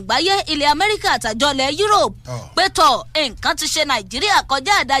ọ̀ṣọ̀kan àgbáyé ilẹ̀ amẹ́ríkà àtàjọ ilẹ̀ europe pé tọ̀ nǹkan ti ṣe nàìjíríà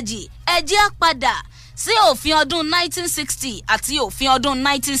kọjá àdájì ẹ jẹ́ padà sí òfin ọdún 1960 àti òfin ọdún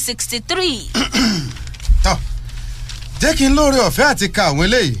 1963. tọ́ jẹ́ kí n lóore ọ̀fẹ́ àti ka àwọn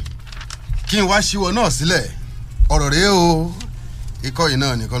eléyìí kí n wá ṣíwọ́ náà sílẹ̀ ọ̀rọ̀ rèé o ikọ́ yìí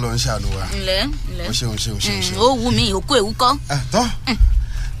náà nìkan ló ń ṣàánú wa. ǹlẹ́ o ṣeun. ó wù mí òkú èwú kọ́. tọ́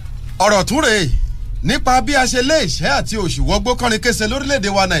ọ̀rọ̀ tún rèé nípa bí a ṣe lé ìṣẹ́ àti òṣì wọgbó kọ́ni kése lórílẹ̀‐èdè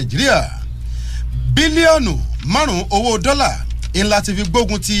wa nàìjíríà bílíọ̀nù 5 owó dọ́là ńlá ti fi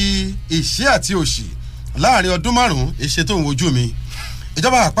gbógun ti ìṣẹ́ àti òṣì láàrin ọdún 5 ìṣètò ìwojú mi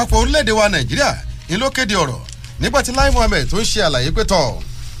ìjọba àpapọ̀ orílẹ̀‐èdè wa nàìjíríà ń ló kéde ọ̀rọ̀ nígbàtí Lai Mohammed tó ń ṣe àlàyé pé tọ̀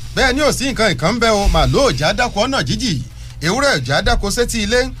bẹ́ẹ̀ ni ò sí nǹkan ìkan ń bẹ́ o màlúù òjá dákọ̀ ọ̀nà jíjì ewúrẹ́ òjá dákọ̀ sétí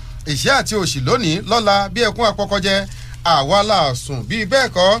ilé ìṣẹ́ àti òṣì lónìí lọ́la bí ẹkún apọ́kọ́jẹ àwa làásùn bíi bẹ́ẹ̀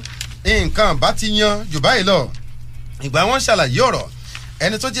kọ́ nǹkan bá ti yan jù báyìí lọ ìgbà wọn ṣàlàyé ọ̀rọ̀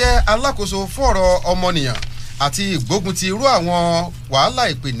ẹni tó jẹ́ alákòóso fún ọ̀rọ̀ ọmọnìyàn àti ìgbógun ti irú àwọn wàhálà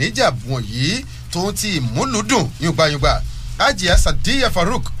ìpèníjà wọ̀nyí tó ń ti ìmúlùdùn yùngbàyùngbà Hajiya Sadiya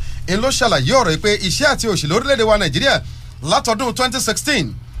Farouk ń ló ṣàlàyé ọ̀rọ̀ pé iṣẹ́ àti òṣì lórílẹ̀‐èdè wa nàìjíríà látọdún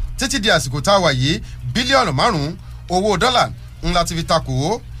 2016 títí di àsìkò tá a wà yìí bílíọ̀nù 5 owó dọ́là ńlá ti fi takò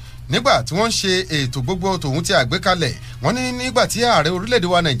ó nígbà tí wọ́n ń ṣe ètò gbogbo tòun ti àgbékalẹ̀ wọ́n ní nígbà tí ààrẹ orílẹ̀‐èdè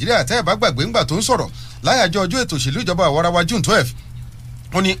wa nàìjíríà tẹ́ ẹ̀ bá gbàgbé ńgbà tó ń sọ̀rọ̀ láyàjọ́ ọjọ́ ètò òṣèlú ìjọba àwarawa June 12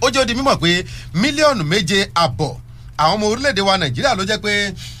 wọ́n ní ó jẹ́ di mímọ̀ pé mílíọ̀nù 7 àbọ̀ àwọn ọmọ orílẹ̀‐èdè wa nàìjíríà ló jẹ́ pé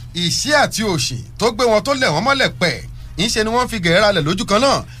ìṣẹ́ àti òṣì tó gbé wọn tó lẹ̀ wọ́n mọ́lẹ̀ pẹ̀ ńṣe ni wọ́n fi gẹ̀ẹ́ra lẹ̀ lójú kan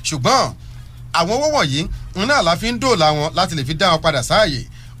náà ṣùgbọ́n àwọn owó wọ̀nyí náà la fi ń dòòlà wọn láti lè fi dá wọn padà sáàyè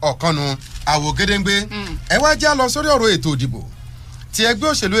ọ̀kanu àwògedengbe ẹ wá já lọ sórí ọ̀rọ̀ ètò ìdìbò ti ẹgbẹ́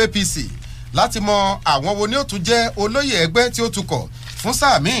òṣèlú APC láti mọ àwọn wo ni ó tún jẹ́ olóyè ẹgbẹ́ tí ó tukọ̀ fún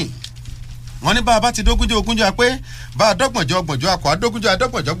sáà míì wọ́n ní bá a bá ti dógúnjọ́ ogúnjọ́ pé bá a dọ́gbọ̀njọ́ ọgbọ̀njọ́ akọ̀ adógúnjọ́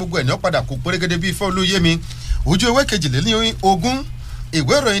adọ́gbọ̀njọ́ gbogbo ẹ̀ ní ó padà kó pérégede bíi fẹ́ olúyémi ojú ewé 22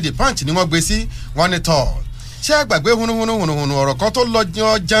 ìwé ìròyìn The Punch ni wọ́n gbé sí wọ́n ní tọ̀ ṣé àgbàgbé hunuhunuhunuhunu ọ̀rọ̀ kan tó lọ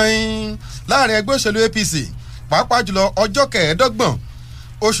jẹun láàrin ẹgbẹ́ òṣèlú APC pàápàá jùlọ ọjọ́ 25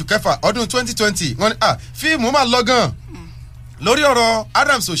 oṣù kẹfà ọdún 2020 wọ́n ní fíìmù máa lọ gan lórí ọ̀rọ̀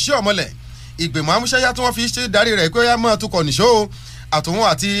Adams Oshiomhole ìgbìmọ̀ amúṣẹ́yá tí wọ́n fi ṣe darí rẹ̀ pé ó yá máa tukọ̀ nìṣó àtòun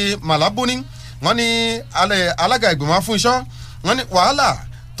àti Malabuni wọ́n ní alága ìgbìmọ̀ afúnṣọ́ wọ́n ní wàhálà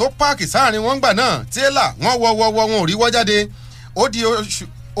tó páàkì sáàrin wọn gbà náà tẹ́lá wọ́n wọ́ wọn ò rí wọ́ jáde ó di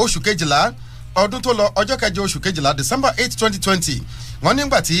oṣù kejìlá ọdún tó lọ ọjọ́ kẹjọ oṣù kejìlá December 8 2020 wọ́n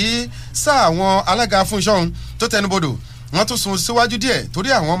nígbà tí sáà àwọn alága afúnṣọ́ tó tẹnubodò wọ́n tún sún síwájú díẹ̀ torí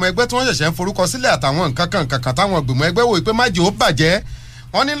àwọn ọmọ ẹgbẹ́ tí wọ́n ṣẹ̀ṣẹ̀ ń forúkọ sílẹ̀ àtàwọn nǹkan kan táwọn ìgbìmọ̀ ẹgbẹ́ wò pé májè ó bàjẹ́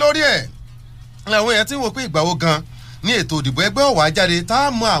wọ́n ní lórí ẹ̀ àwọn èèyàn tí ń wò pé ìgbà wo gan ní ètò ìdìbò ẹgbẹ́ ọ̀wá jáde tá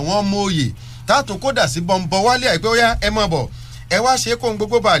a mọ àwọn ọmọ òye tá a tún kódà sí bọ́ńbọ́ wálé àìpé ó yá ẹ mọ̀ bọ̀ ẹ wá ṣe kóhun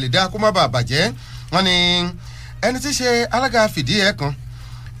gbogbo bá lè dá kó má bàa bàjẹ́. wọ́n ní ẹni tí í ṣe alága fìdí ẹ̀ kan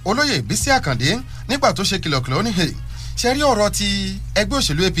olóyè Bísí Àkàndé nígbà tó ṣe kìlọ̀kìlọ̀ ó ní ṣe rí ọ̀rọ̀ ti ẹgbẹ́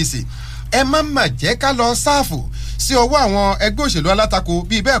òṣèlú APC ẹ má mà jẹ́ ká lọ sáàfù sí ọwọ́ àwọn ẹgbẹ́ òṣèlú alátakò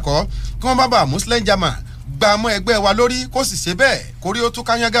bíi bẹ́ẹ̀ kọ́ kí wọ́n má bàa Muslim Jama gba mọ́ ẹgbẹ́ wa lórí kó sì ṣe bẹ́ẹ̀ kórí ó tún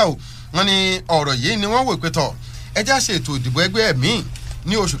káyángá o. wọ́n ní ọ̀rọ̀ yìí ni wọ́n wò pé tọ̀ ẹjá ṣe ètò ìdìbò ẹgbẹ́ míì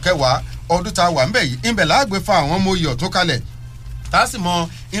ní oṣù kẹwàá ọdún tá a wà ńbẹ̀ yìí ńbẹ̀ láàgbé fa àwọn ọmọ oyè ọ̀tún kalẹ̀ tá a sì mọ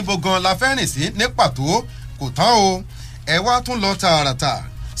ibo gan la fẹ́ rìn sí ní pàtó kò tán o. ẹ wá tún lọ tààràtà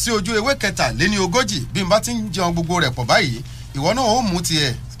sí ojú ewé 43 bí n bá ti ń jẹun gbogbo rẹ̀ pọ̀ báyìí ìwọ náà ó mú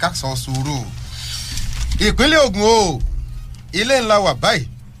tiẹ̀ ká sọ sùúrù. ìpínlẹ̀ Ògùn o ilé ńlá wà báyìí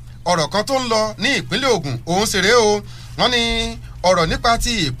ọ̀rọ̀ kan tó ń lọ ní ìpínlẹ̀ Ògùn òun sì rèé o. wọ́n ní ọ̀rọ̀ nípa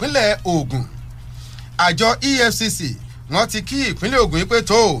ti ìpínlẹ̀ Ògùn àjọ EFCC wọ́n ti kí ìpínlẹ̀ Ògùn yìí pé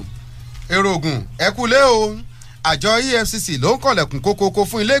tó èrò Ògùn ẹ kúlé o. àjọ EFCC ló ń kànlẹ̀kùn kókókó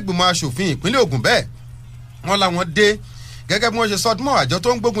fún ilé ìgbìmọ̀ asòfin ìpínlẹ̀ Ògùn bẹ́ẹ̀ wọ́n làwọn dé gẹ́gẹ́ bí wọ́n ṣe sọdúnmọ́ àjọ tó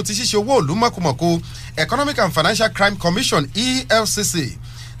ń gbógun ti ṣíṣe owó òlú mọ̀kùmọ̀kù Economic and Financial Crime Commission EFCC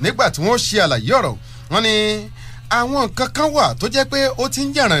nígbà tí wọ́n ṣe àlàyé ọ̀rọ̀ wọ́n ní àwọn nǹkan kan wà tó jẹ́ pé ó ti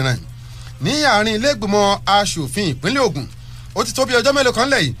ń jà rìnrìn ní àárín ilé ìgbìmọ̀ asòfin ìpínlẹ̀ Ògùn ó ti tó bí ọjọ́ mélòó kan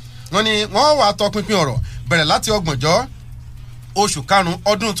lẹ́yìn wọ́n ní wọ́n wà tọpinpin ọ̀rọ̀ bẹ̀rẹ̀ láti 30 oṣù karùn-ún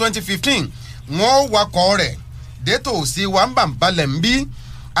ọdún 2015 wọ́n wakọ̀ rẹ̀ dẹ́tò sí wàǹbàǹbalẹ̀ ń bí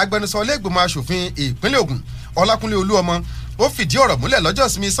agbẹnusọ ilé ìgbìmọ̀ asòfin ìpínlẹ̀ Ògùn Ọlákúnlé Olúọmọ ó fìdí ọ̀rọ̀ múlẹ̀ lọ́jọ́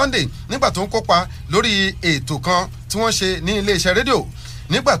ìsinmi Sunday nígbà tó ń kópa lórí ètò kan tí wọ́n ṣe ní iléeṣẹ́ rédíò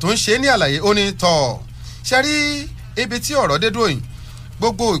nígbà tó ń ṣe ní àlàyé ó ní tọ̀ ṣe rí ibi tí ọ̀rọ̀ dé dúró yìí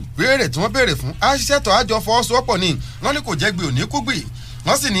gbogbo ìbéèrè tí wọ́n béèrè fún àṣìṣẹ́tọ̀ àjọ fọwọ́sowọ́pọ̀ ni wọ́n ní kò jẹ́ gbé òní kúgbì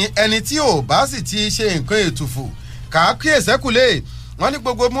wọ́n sì ní ẹni tí ò bá sì ti ṣe nǹkan ètùfù kàákì ẹ̀sẹ́kùlé wọ́n ní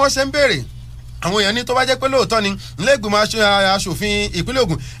gbogbo bí wọ́n ṣe ń béèrè àwọn èèyàn ní tó bá jẹ́ pé lóòótọ́ ni ilé ìgbìmọ̀ aṣòfin ìpínlẹ̀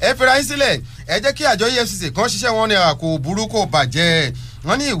Ògùn ẹ fira yín sílẹ̀ ẹ jẹ́ kí àjọ EFCC kan ṣiṣẹ́ wọn ní àkó burú kò bàjẹ́.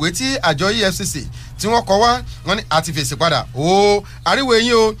 wọ́n ní ìwé tí àjọ EFCC tí wọ́n kọ wá wọ́n ní àti fèsì padà o àríwò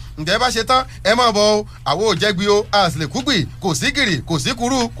eyín o ǹjẹ́ bá ṣe tán ẹ máa bọ̀ o àwo ò jẹ́gbi o àṣìlè kúgbì kò sí gìrì kò sí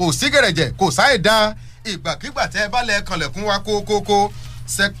kúrú kò sí gẹ̀rẹ̀jẹ̀ kò sáì dá ìgbàkigbà tẹ́ ẹ bá lẹ kanlẹ̀kùn wa kókókó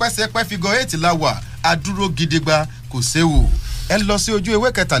sẹpẹ́sẹpẹ́ figure 8 la wà adúró gidigba kò séwu ẹ lọ sí ojú ewé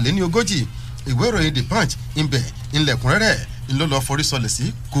 43 ìwé ìròyìn The Punch ìbẹ̀ ńlẹ̀kùnrẹ́rẹ́ ńlọ lọ forí sọlẹ̀ sí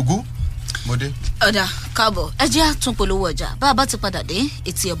kúgú mọ́dé. ọ̀dà káàbọ̀ ẹ jẹ́ àtúnpolówó ọjà bá a bá ti padà dé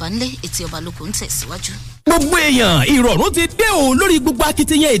etí ọba ńlé etí ọba lóko ń tẹ̀síwájú. gbogbo èèyàn ìrọ̀rùn ti dé o lórí gbogbo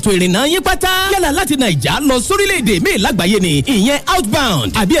akitiyan ètò ìrìnnà yín pátá yálà láti nàìjà lọ sórílẹ̀-èdè míì lágbàáyé ni ìyẹn outbound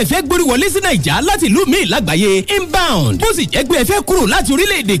àbí ẹ fẹ́ gbórí wọlé sí nàìjà láti ìlú míì lágbàáyé inbound bó sì jẹ́ pé ẹ fẹ́ kúrò láti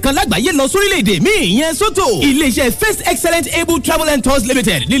orílẹ̀-èdè kan lágbàáyé lọ sórílẹ̀-èdè míì ìyẹn sótò iléeṣẹ́ First Excellent Able Travel and Tours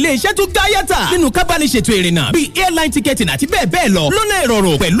Limited ní iléeṣẹ́ tó gáyàtà nínú kábàániṣètò ìrìnnà bíi airline ticketing àti bẹ́ẹ̀ bẹ́ẹ̀ lọ lọ́nà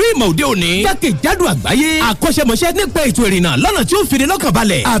ìrọ̀rùn pẹ̀lú ìmọ̀ òde òní jákèjádò àgbáyé àkọ́ṣẹ́mọṣẹ́ nípa ètò ìrìnnà lọ́nà tí ó fi ní lọ́kàn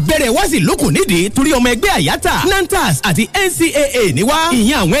balẹ̀ àbẹ̀rẹ̀ wá sí lókùn nídìí torí ọmọ ẹgbẹ́ àyátà NANTAS àti NCAA ní wá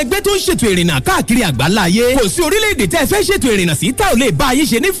ìyẹn àwọn ẹgbẹ́ tó ń ṣètò ìrìnnà káàkiri àgbáńlá ayé kò sí orílẹ̀-èdè tẹ́ fẹ́ ṣètò ìrìnnà sí tá ò lè bá yín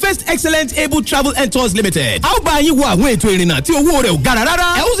ṣe ní First Excellent Able Travel and Tours Limited a ó bá yín wo àwọn ètò ìrìnnà tí owó rẹ̀ ò gara rárá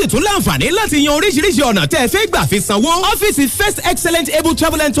ẹ ó sì tún láǹfààní láti yan oríṣiríṣi ọ̀nà tẹ́ fẹ́ gbà fi sanwó ọ́fíìsì First Excellent Able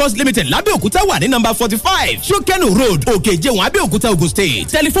Travel and Tours Limited lábẹ́òkúta wà ní number 45 Shokenu Road Òkè Ìjẹ̀wọ̀n Abẹ́òkúta Ògùn State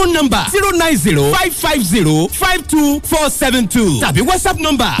telephone number 090-550-52472 tàbí WhatsApp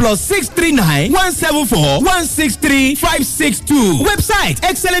number +639-174-163-562 website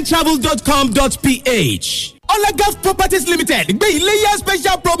excellenttravel.com.ph. Olagaf Properties Limited gbé iléyá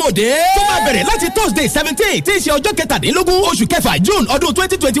special promo dé. tó máa bẹ̀rẹ̀ láti Thursday 17 tí í ṣe ọjọ́ 17 oṣù kẹfà June ọdún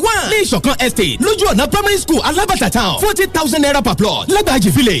 2021 ní Ìṣọ̀kan Estate lójú ọ̀nà primary school Alábàtà Town 40,000 naira per plot Lágbàjì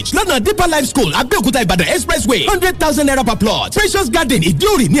Village lọ́nà Deeper Life School Abẹ́òkúta Ìbàdàn Expressway 100,000 naira per plot Precious Garden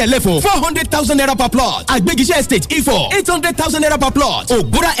Ìdíòrì ní Ẹlẹ́fọ̀ 400,000 naira per plot Àgbégiṣẹ́ Estate Ifọ̀ 800,000 naira per plot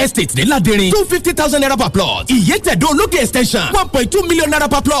Ògbóra Estate ní Ládìrín 250,000 naira per plot Ìyẹ́tẹ̀dó Olókè Extension 1.2 million naira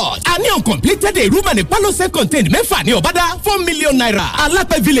per plot àní uncompleted room and palo second contained mẹ́fà ní Ọ̀bádá 4 million naira.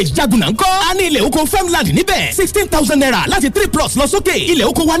 Alápẹ̀ village Jaguna ńkọ́. a ní ilẹ̀ oko farmland níbẹ̀ 16,000 naira láti 3 plots lọ sókè. ilẹ̀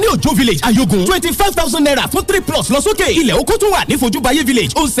oko wa ní Òjó village Ayogun 25,000 naira fún 3 plots lọ sókè. ilẹ̀ oko tún wà ní Fojúbayé village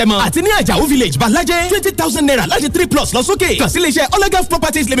Osemo àti ní Àjàó village Balajẹ 20,000 naira láti 3 plots lọ sókè. kàn sí iléeṣẹ́ Olagaf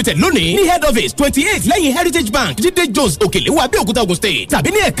Properties Limited lónìí ní head office 28 lẹ́yìn Heritage Bank Jídé Jones Òkèléwà Abẹ́òkúta Ògùn State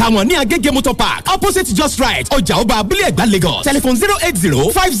tàbí ní ẹ̀ka wọn ní Agége Motor Park opposite Just Right ọjà ọba abúlé Ẹ̀gbá Lagos telephone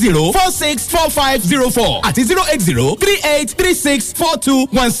 08050464504 àti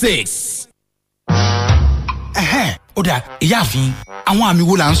 08038364216. ó dà ìyáàfin àwọn àmì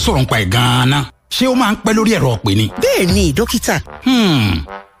wo la ń sọ̀rọ̀ nípa ẹ̀ gan-an. ṣé ó máa ń pẹ́ lórí ẹ̀rọ ọ̀pẹ ni? Bẹ́ẹ̀ni dókítà.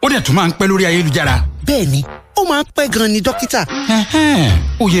 Ó dẹ̀ tún máa ń pẹ́ lórí ayélujára. Bẹ́ẹ̀ni, ó máa ń pẹ́ gan ni dókítà.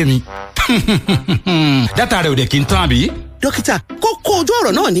 Ó yé mi. Dátà rẹ̀ ò dẹ̀ kí n tán àbí? Dókítà, kókó ojú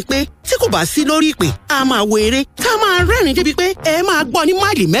ọ̀rọ̀ náà ni pé tí kò bá sí lórí ìpè, a máa wo eré tá a máa rẹ́rìn-ín débi pé ẹ máa gbọ́ ní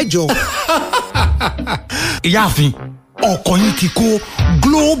máìlì 9. Ìyáàfin, ọkọ yín ti kó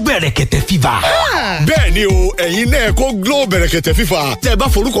Glow bẹ̀rẹ̀kẹ̀tẹ̀ fever. Bẹ́ẹ̀ni o, ẹ̀yin náà kó Glow bẹ̀rẹ̀kẹ̀tẹ̀ fever. Tẹ́ bá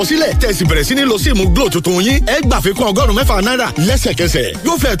forúkọ sílẹ̀, tẹ́ sì bẹ̀rẹ̀ sí ní lo síìmù Glow tuntun yín, ẹ gbà àfikún $6 lẹ́sẹ̀kẹsẹ̀.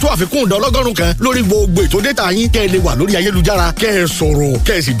 Yóò fẹ́ tó àfikún $100 kan lórí gbogbo ètò data yín. Kẹ́ ẹ lè wà lórí ayélujára, kẹ́ ẹ sọ̀rọ̀,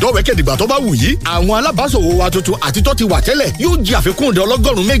 kẹ́ ẹ sì dọ́wẹ́kẹ̀ dìgbà tó bá wù yí. Àwọn alábàáṣòwò wa tuntun àti tó ti wà tẹ́lẹ̀ yóò jẹ àfikún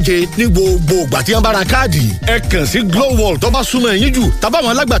 $7 ní gbogbo ìgbà tí wọ́n bá ra káàdì. Ẹ kàn sí Glow World tó bá súnmọ́ ẹ̀yin jù tàbáwọn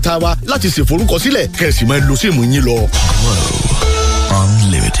alágbàtà wa láti ṣèforúkọ sílẹ̀, kẹ́ ẹ sì máa lo síìmù yín lọ.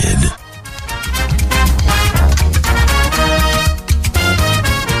 Unlimited.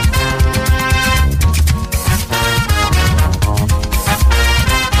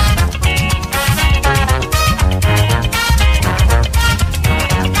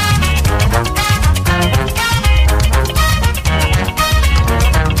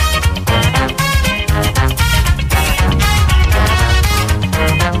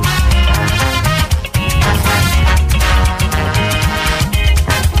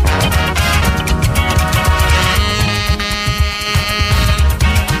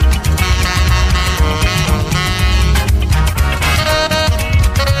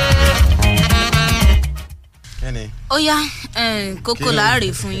 ó yá kókó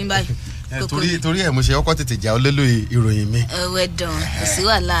láàárẹ̀ fún yín báyìí. torí ẹ mo ṣe ọkọ tètè jà ọ lé lórí ìròyìn mi. ẹwẹ dàn kò sí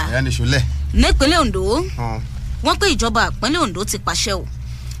wàhálà. ẹyà ni ṣọlẹ. nípínlẹ̀ Ondo wọ́n pé ìjọba ìpínlẹ̀ Ondo ti pàṣẹ o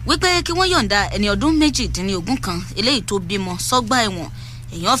wípé kí wọ́n yọ̀ǹda ẹni ọdún 18 kan eléyìí tó bímọ sọ́gbà ẹ̀wọ̀n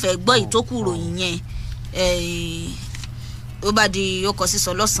èèyàn fẹ́ gbọ́ ìtókù ìròyìn yẹn ó bá di ọkọ̀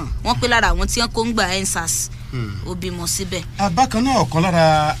sísọ lọ́sàn-án wọ́n pé lára àwọn tí wọ́n kó ń gba ensars ó bímọ síbẹ̀. bákan náà ọ̀kan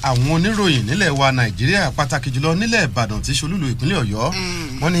lára àwọn oníròyìn nílẹ̀ wa Nàìjíríà pàtàkì jùlọ nílẹ̀ Ìbàdàn tí ṣolúlu ìpínlẹ̀ Ọ̀yọ́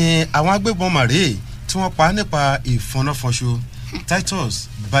wọ́n ní àwọn agbébọn màrè tí wọ́n pa nípa ìfọnáfọnṣu Titus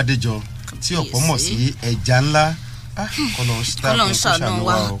Bádéjọ tí ọ̀pọ̀ mọ̀ sí ẹja ńlá kọlọ́n ṣàánú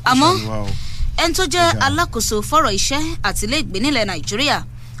wa àmọ́ ẹni tó jẹ́ alákòóso fọ́rọ̀ iṣẹ́ àtìlẹ́gbẹ́ nílẹ̀ Nàìjíríà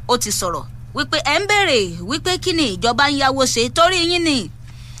ó ti sọ̀rọ̀ wípé ẹ̀ ń béèrè wípé kí ni ìjọba ń yáwó ṣe torí yín ni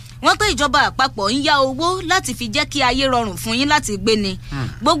wọ́n pé ìjọba àpapọ̀ ń yá owó láti fi jẹ́ kí ayé rọrùn fún yín láti gbé ni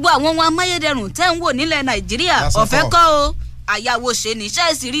gbogbo àwọn ohun amáyédẹrùn tẹ́ ń wò nílẹ̀ Nàìjíríà ọ̀fẹ́ kọ́ o àyàwó ṣe ní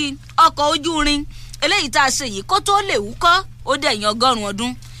iṣẹ́ ìsírí ọkọ̀ ojú irin eléyìí tá a ṣe yìí kó tó lè wúkọ́ ó dẹ̀yìn 100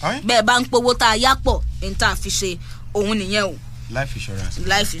 ọdún bẹ́ẹ̀ bá ń powó tá a yá pọ̀ ní tá a fi ṣe òun nìyẹn o.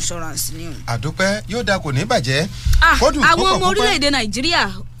 life insurance ni o. àdúpẹ́ yóò dáa kò ní bàjẹ́. àwọn ọmọ orílẹ̀-èdè Nàìjíríà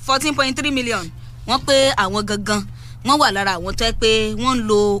 14.3 million wọ́n pé àwọn gangan wọ́n wà lára àwọn tó yẹ pé wọ́n ń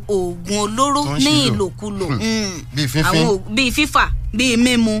lo oògùn olóró ní ìlòkulò bíi fífà bíi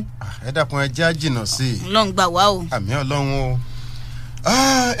mímu. ẹ dákun ẹ já jìnnà sí i. Ọlọ́run gbà wá o. àmì Ọlọ́run o.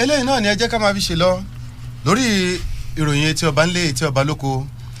 eléyìí náà ni ẹ jẹ́ ká máa fi ṣe lọ lórí ìròyìn etí ọba ńlé etí ọba lóko.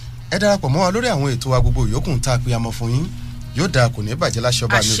 ẹ darapọ̀ mọ́ wa lórí àwọn ètò wa gbogbo yòókù tá a pe amọ̀ fún yín yóò dáa kò ní bàjẹ́ láṣọ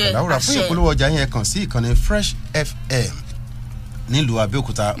bá mi kàláwùrà fún ìpolówó ọjà yẹn kàn sí ìkànnì Fresh FM nílùú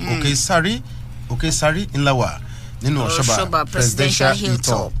Abẹ́òkúta òkè sáré ńlá wà nínú Ọ̀ṣọ́bà presidential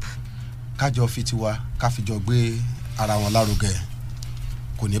hilltop kájọ fi tiwa káfíjọ gbé ara wọn lárugẹ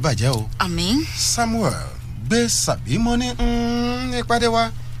kò ní bàjẹ́ o. àmín. Samuel gbé sàbímọ́ ní ìpàdé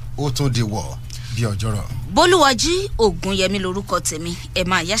wa ó tún di wọ̀ bí ọjọ́rọ̀. Bólúwàjí Ògúnyẹmí lorúkọ tèmi ẹ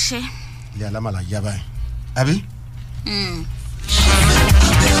máa yáṣẹ́. ilé alámàlà yá báyìí àbí.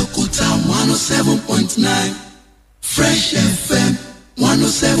 Abẹ́òkúta 107.9 Fresh FM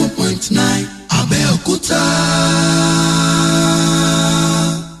 107.9 Abẹ́òkúta.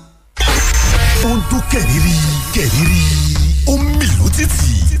 ó ń dún kẹ̀rìírí kẹ̀rìírí ó ń mìlú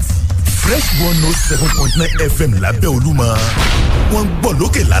títì Fresh 107.9 FM lábẹ́ Olúmọ wọ́n ń gbọ́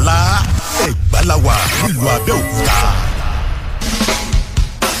lókè lálá Ẹ̀gbá la wà nílùú Abẹ́òkúta.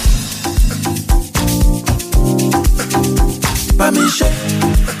 Bá mi ṣe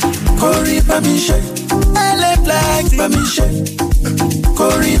kórí bá mi ṣe LA Black bá mi ṣe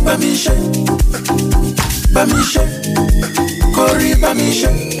kórí bá mi ṣe kórí bá mi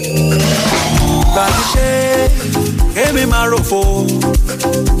ṣe bá mi ṣe kémi máa ròfo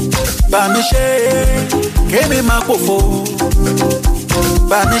bá mi ṣe kémi máa pòfo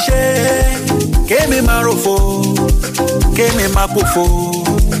bá mi ṣe kémi máa ròfo kémi máa pòfo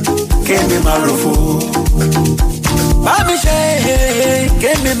kémi máa ròfo. Bá mi ṣe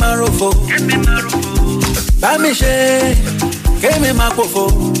kémi máa ròfo bá mi ṣe kémi máa pòfo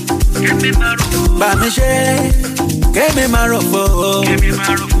bá mi ṣe kémi máa ròfo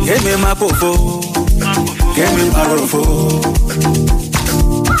Kemi mapofo, Kemi marofo.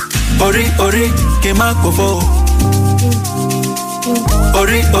 Ori, kema kofo.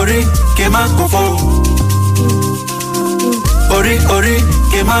 Ori, kema kofo. Ori,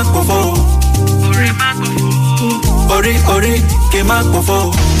 kema kofo. Ori, kema kofo.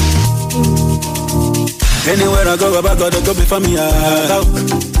 Anywhere I go, about God, go before me. Now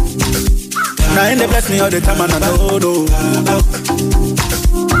in the bless me all the time, and I don't know.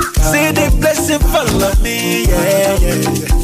 See the blessing follow me.